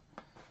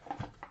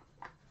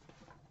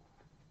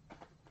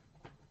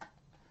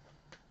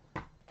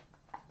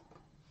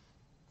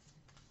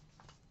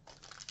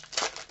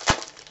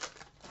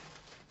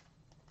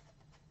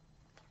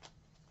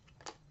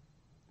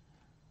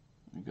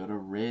 We got a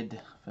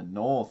red for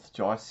North,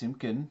 Jai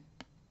Simpkin,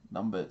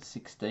 number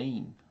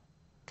 16.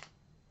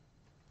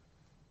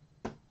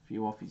 A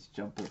few off his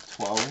jumper,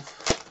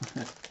 12.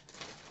 There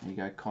you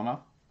go, Connor.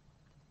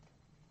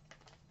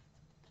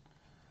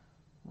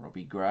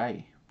 Robbie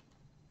Gray.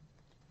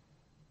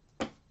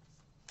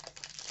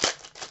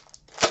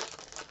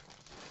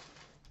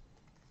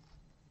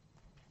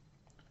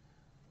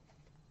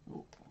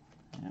 Oh,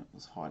 yeah, it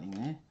was hiding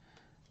there.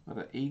 Got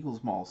an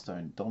Eagles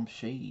milestone, Dom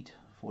Sheed,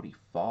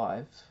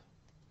 45.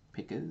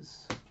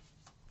 Pickers.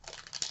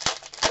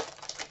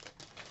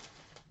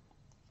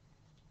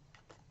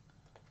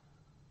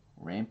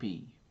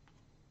 Rampy.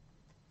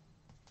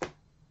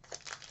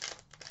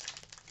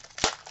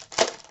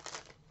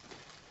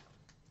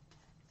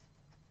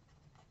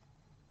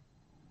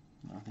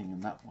 Nothing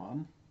in that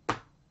one.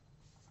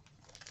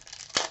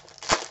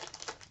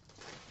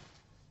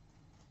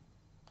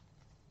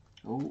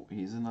 Oh,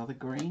 here's another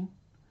green.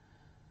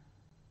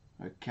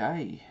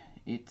 Okay,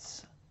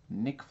 it's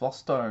Nick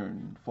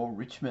Fostone for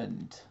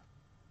Richmond,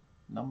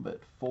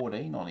 numbered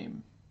 14 on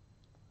him.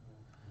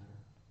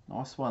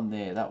 Nice one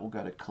there. That will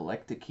go to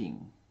Collector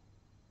King.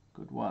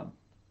 Good one.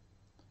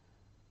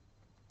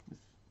 With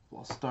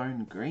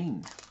Fostone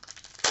green.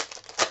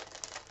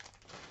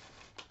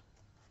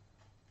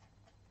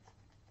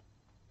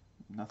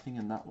 Nothing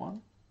in that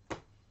one.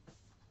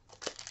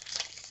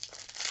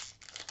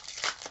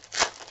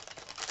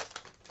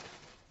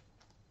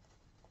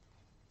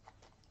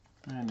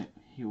 And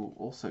he will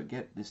also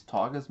get this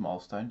Tigers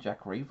milestone,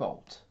 Jack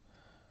Revolt,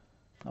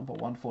 number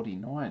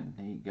 149.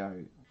 There you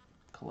go,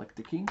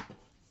 Collector King.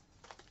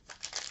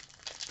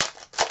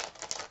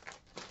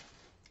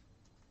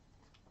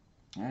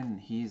 And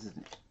here's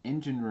an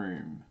engine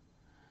room.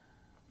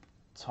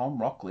 Tom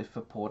Rockcliffe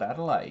for Port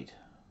Adelaide,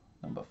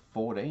 number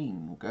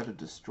 14. We'll go to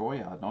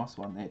Destroyer. Nice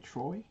one there,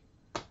 Troy.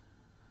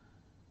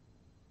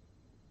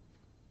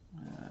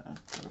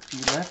 Got a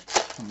few left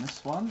from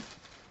this one.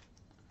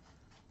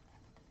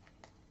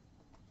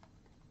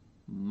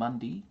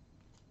 Mundy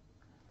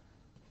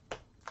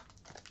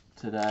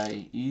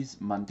Today is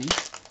Monday.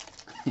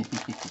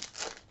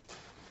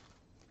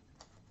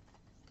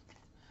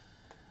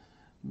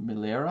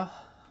 Milera.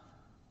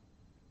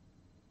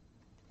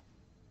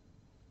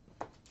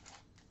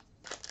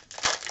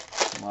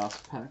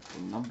 Last pack,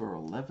 number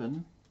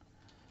 11.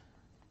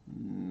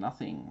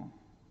 Nothing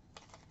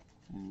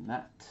in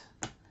that.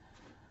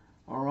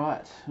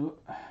 Alright,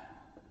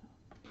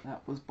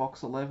 that was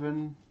box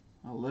 11.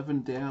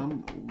 11 down,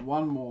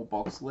 one more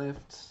box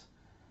left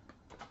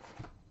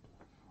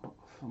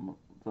from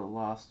the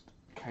last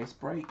case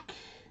break.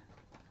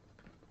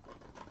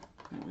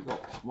 And we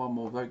got one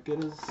more vote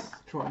getters.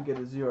 Try and get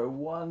a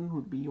 0-1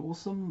 would be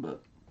awesome,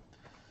 but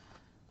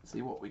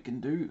see what we can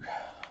do.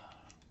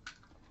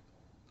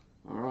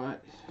 Alright,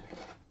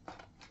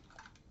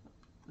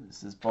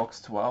 this is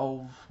box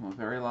 12, my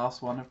very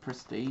last one of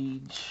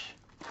Prestige.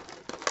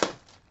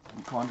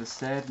 I'm kind of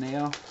sad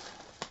now.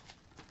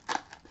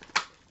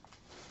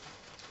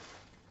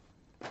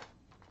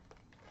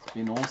 It's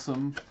been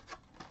awesome,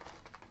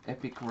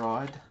 epic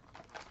ride.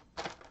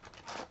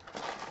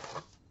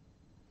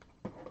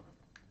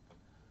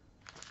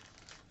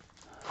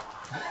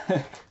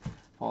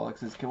 Pollock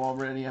says, come on,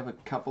 Browny, have a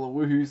couple of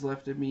woohoos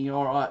left in me.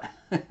 Alright.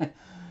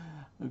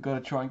 We've got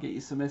to try and get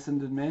you some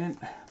Essendon, man.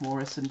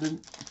 More Essendon.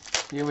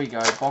 Here we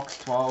go, box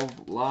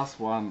 12, last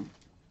one.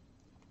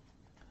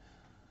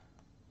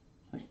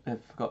 I think they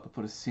forgot to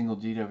put a single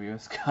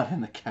GWS card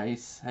in the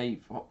case.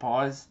 Hey,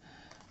 pies,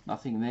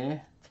 nothing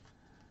there.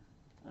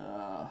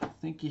 I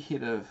think you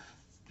hit a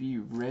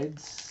few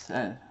reds.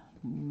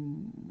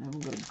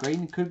 Haven't got a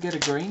green. Could get a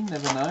green,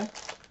 never know.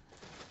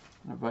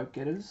 No vote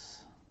getters.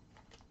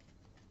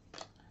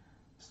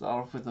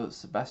 Start off with a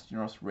Sebastian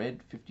Ross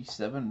red,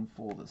 57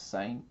 for the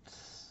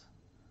Saints.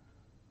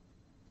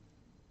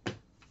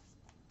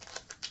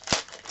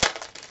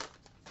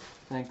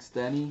 Thanks,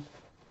 Danny.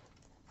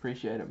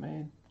 Appreciate it,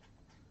 man.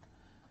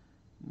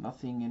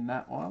 Nothing in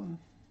that one.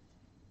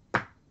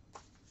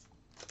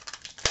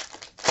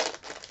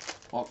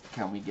 What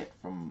can we get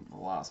from the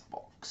last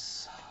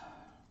box?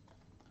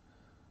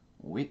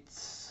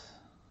 Wits.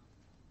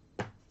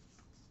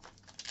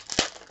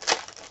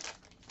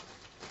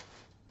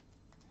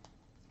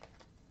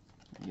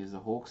 Here's a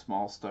Hawks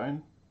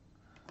milestone.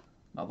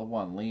 Another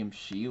one, Liam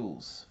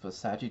Shields for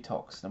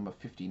Sagittarius, number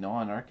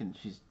 59. I reckon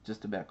she's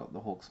just about got the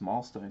Hawks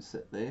milestone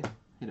set there.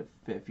 Hit a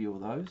fair few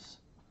of those.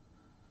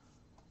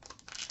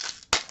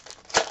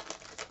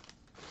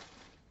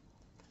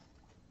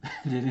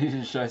 Didn't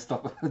even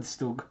showstopper, but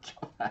still good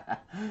job.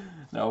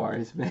 No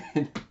worries,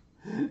 man.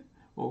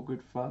 All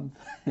good fun.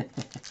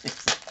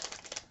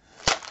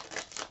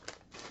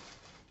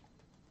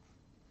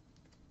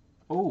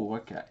 Oh,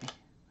 okay.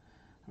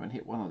 Haven't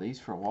hit one of these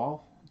for a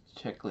while.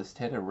 Checklist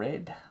header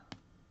red.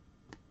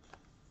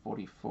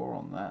 44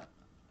 on that.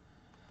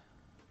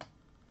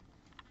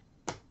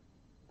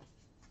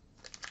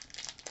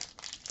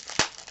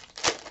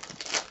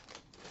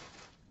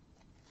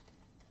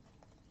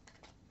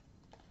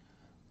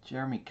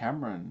 Jeremy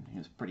Cameron, he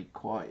was pretty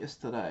quiet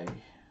yesterday.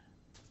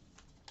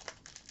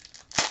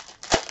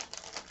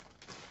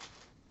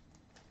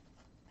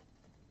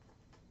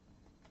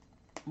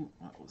 Ooh,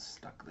 that was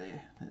stuck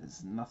there.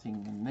 There's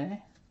nothing in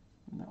there,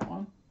 in that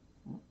one.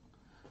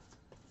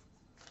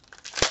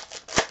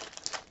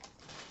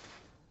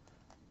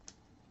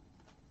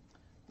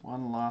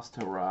 One last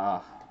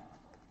hurrah.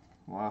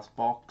 Last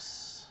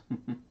box.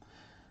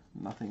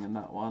 Nothing in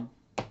that one.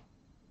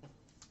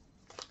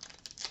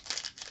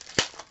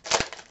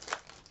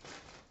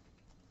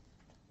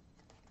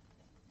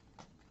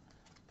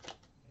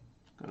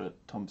 Got a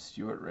Tom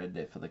Stewart red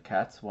there for the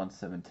Cats,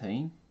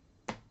 117.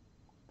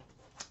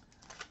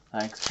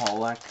 Thanks,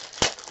 Polak.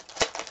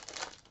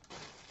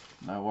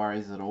 No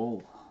worries at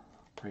all.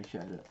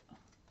 Appreciate it.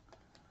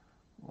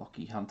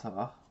 Lockie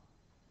Hunter.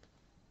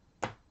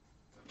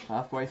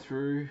 Halfway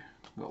through,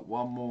 got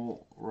one more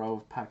row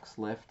of packs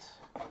left.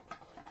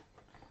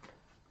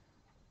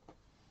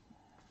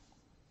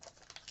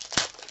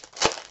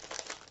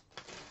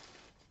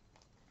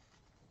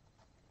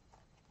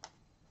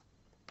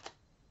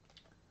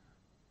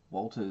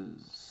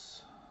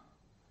 Walters.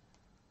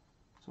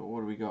 So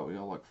what do we got? We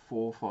got like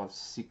 4, 5,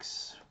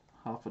 6,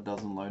 half a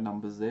dozen low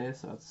numbers there,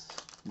 so it's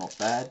not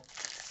bad.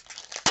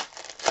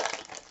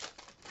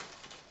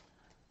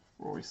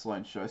 Rory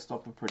Sloane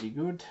showstopper, pretty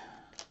good.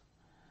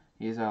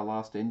 Here's our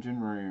last engine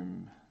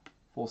room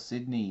for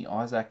Sydney.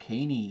 Isaac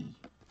Heaney,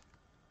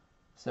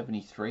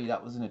 73.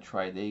 That was in a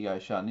trade. There you go,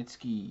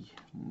 Sharnitsky.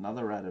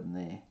 Another Adam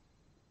there.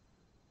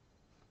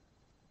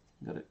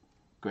 Got it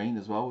green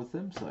as well with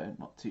them, so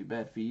not too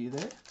bad for you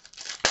there.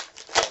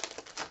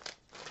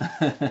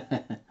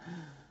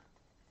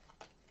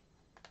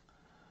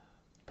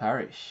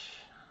 Parish.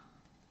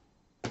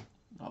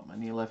 Not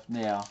many left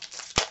now.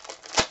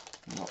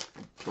 Got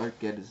vote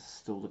getters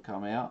still to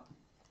come out.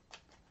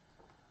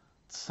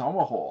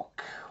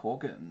 Tomahawk,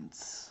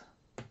 Hawkins.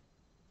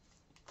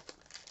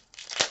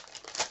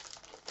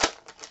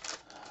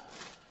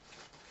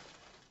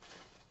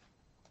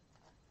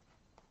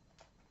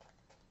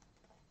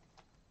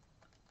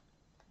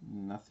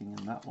 Nothing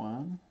in that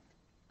one.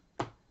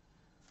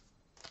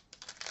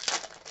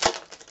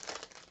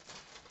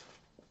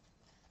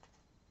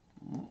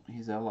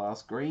 Here's our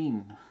last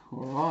green.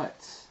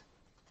 Alright.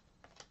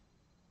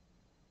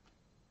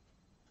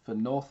 For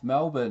North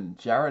Melbourne,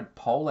 Jared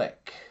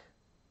Polek.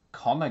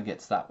 Connor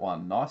gets that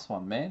one. Nice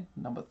one, man.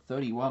 Number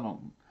 31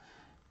 on.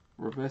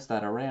 Reverse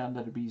that around.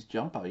 That'd be his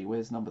jumper. He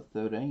wears number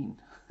 13.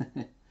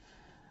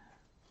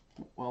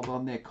 Well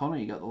done there, Connor.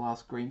 You got the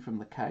last green from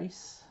the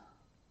case.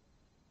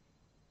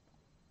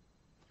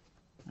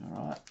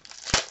 Alright.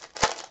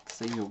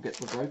 See who'll get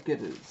the vote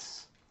getters.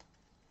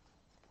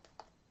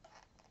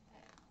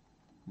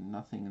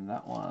 Nothing in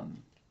that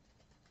one.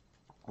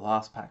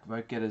 Last pack,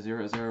 vote getter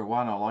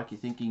 001. I like your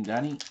thinking,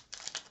 Danny.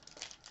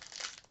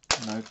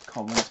 No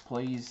comments,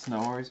 please. No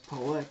worries,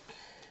 Polek.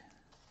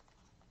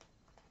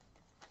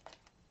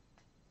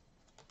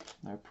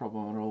 No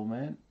problem at all,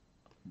 man.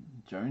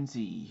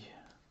 Jonesy.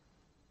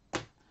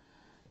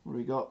 What do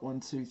we got? 1,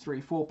 2, 3,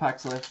 4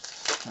 packs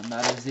left. And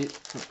that is it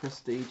for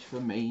Prestige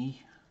for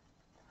me.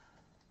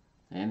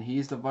 And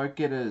here's the vote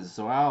getters.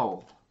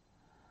 Wow.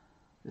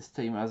 This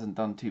team hasn't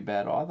done too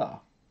bad either.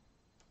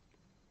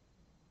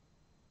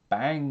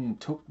 Bang,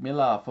 Took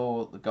Miller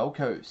for the Gold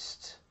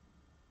Coast.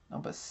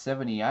 Number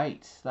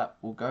 78. That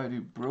will go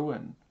to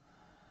Bruin.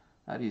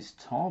 That is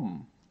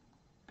Tom.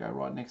 Go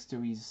right next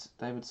to his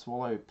David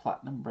Swallow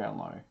Platinum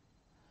Brownlow.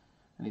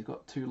 And he's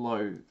got 2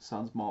 low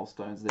Suns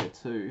milestones there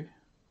too.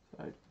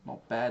 So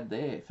not bad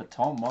there for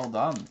Tom. Well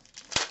done.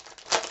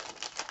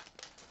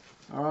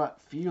 Alright,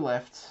 few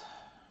left.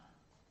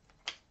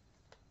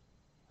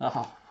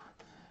 Oh,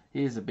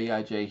 here's a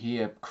BIG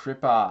here.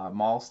 Cripper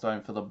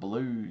milestone for the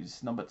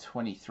Blues. Number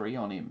 23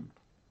 on him.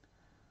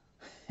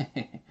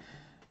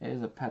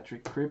 There's a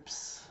Patrick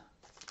Cripps.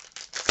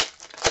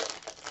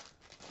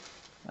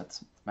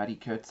 That's Matty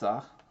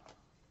Kurtzer.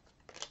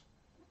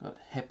 Got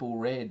Heppel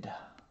Red.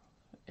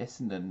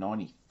 Essendon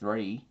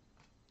 93.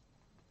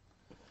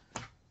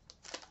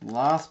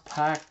 Last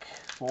pack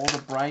for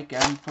the break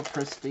and for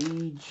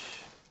Prestige.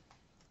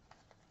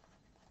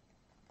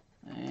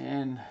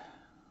 And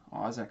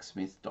Isaac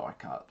Smith die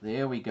cut.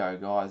 There we go,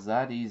 guys.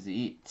 That is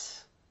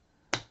it.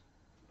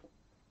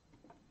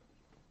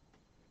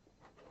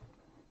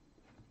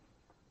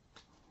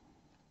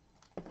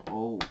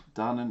 All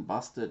done and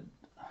busted.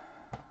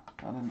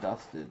 Done and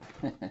dusted.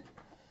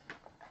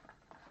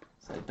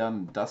 So done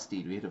and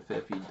dusty. We had a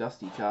fair few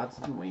dusty cards,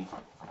 didn't we?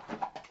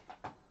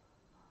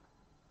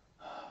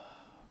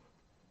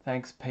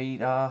 Thanks,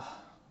 Pete.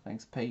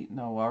 Thanks, Pete.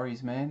 No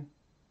worries, man.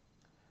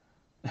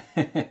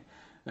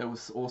 It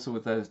was also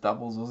with those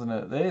doubles, wasn't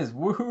it? There's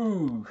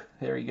woohoo!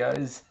 There he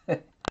goes.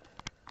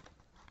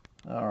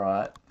 All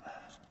right.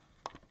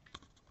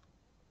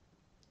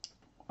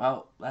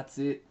 Well, that's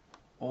it.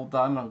 All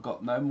done. I've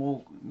got no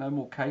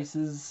more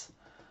cases.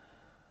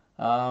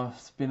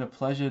 It's been a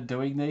pleasure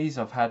doing these.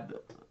 I've had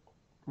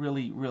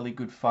really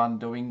good fun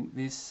doing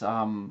this.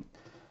 Want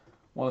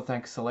to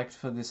thank Select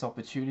for this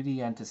opportunity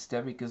and to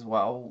Stevic as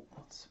well.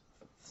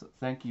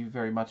 Thank you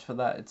very much for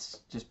that. It's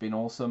just been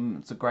awesome.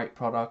 It's a great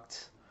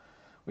product.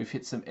 We've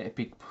hit some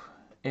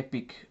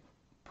epic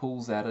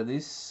pulls out of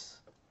this.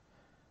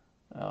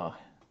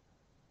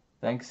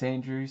 Thanks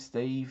Andrew,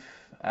 Steve,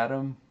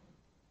 Adam,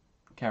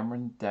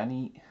 Cameron,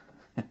 Danny.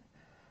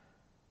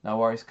 No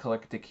worries,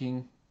 Collector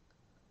King.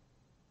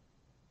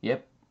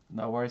 Yep,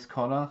 no worries,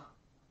 Connor.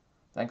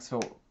 Thanks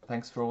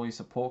for all your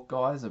support,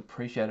 guys.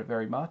 Appreciate it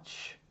very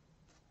much.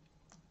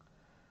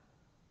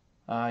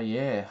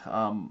 Yeah.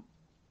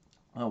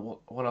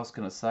 What else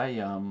can I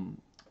say?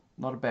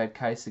 Not a bad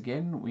case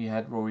again. We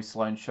had Rory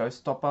Sloane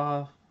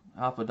Showstopper,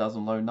 half a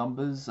dozen low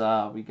numbers.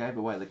 We gave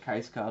away the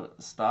case card at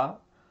the start.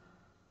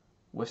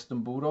 Western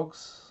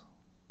Bulldogs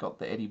got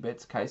the Eddie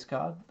Betts case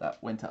card.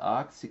 That went to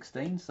Arc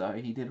 16, so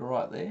he did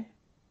alright there.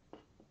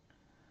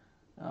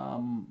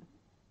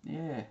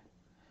 Yeah.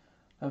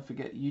 Don't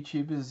forget,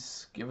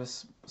 YouTubers, give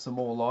us some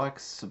more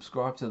likes.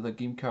 Subscribe to the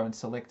Gimko and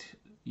Select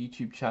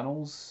YouTube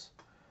channels.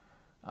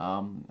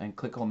 And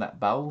click on that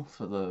bell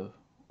for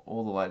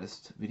all the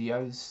latest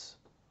videos.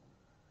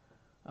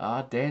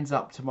 Dan's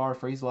up tomorrow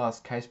for his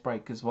last case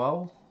break as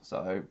well,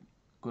 so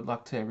good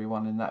luck to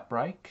everyone in that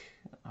break.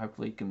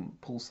 Hopefully you can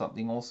pull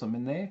something awesome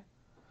in there,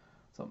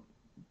 some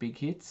big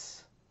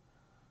hits.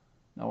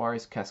 No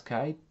worries,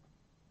 Cascade.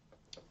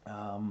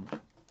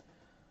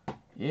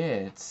 Yeah,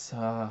 it's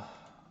I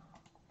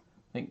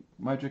think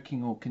Mojo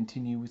King will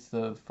continue with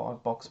the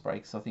 5 box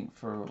breaks, I think,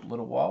 for a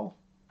little while.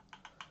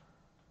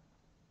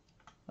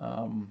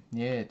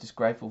 Yeah, just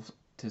grateful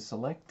to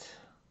Select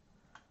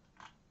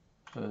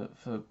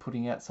for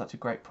putting out such a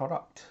great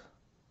product.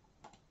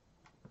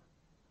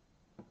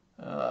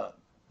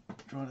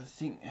 Trying to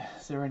think,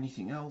 is there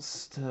anything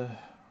else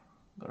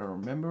gotta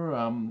remember?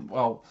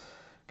 Well,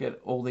 get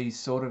all these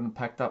sorted and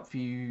packed up for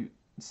you,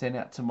 sent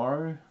out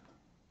tomorrow.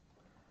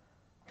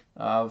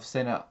 I've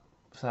sent out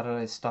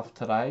Saturday's stuff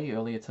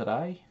earlier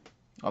today.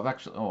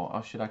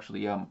 I should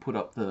actually put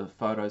up the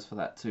photos for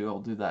that too. I'll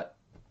do that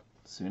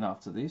soon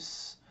after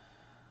this.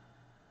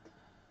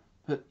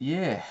 But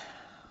yeah,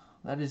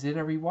 that is it,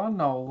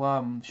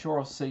 everyone. Sure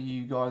I'll see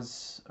you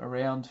guys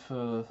around for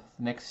the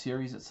next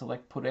series that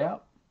Select put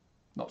out.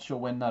 Not sure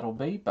when that'll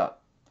be,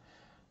 but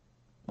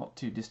not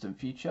too distant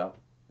future.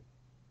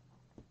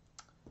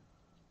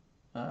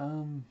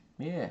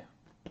 Yeah,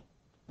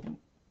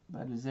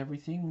 that is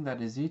everything.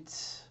 That is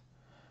it.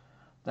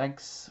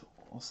 Thanks.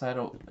 I'll say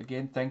it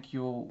again. Thank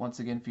you all once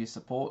again for your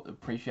support.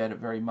 Appreciate it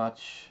very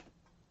much.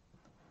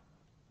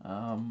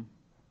 And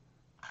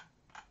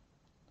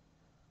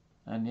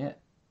yeah,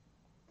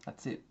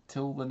 that's it.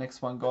 Till the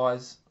next one,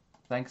 guys.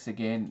 Thanks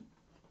again.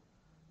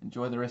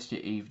 Enjoy the rest of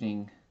your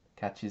evening.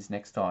 Catch yous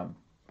next time.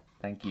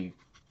 Thank you.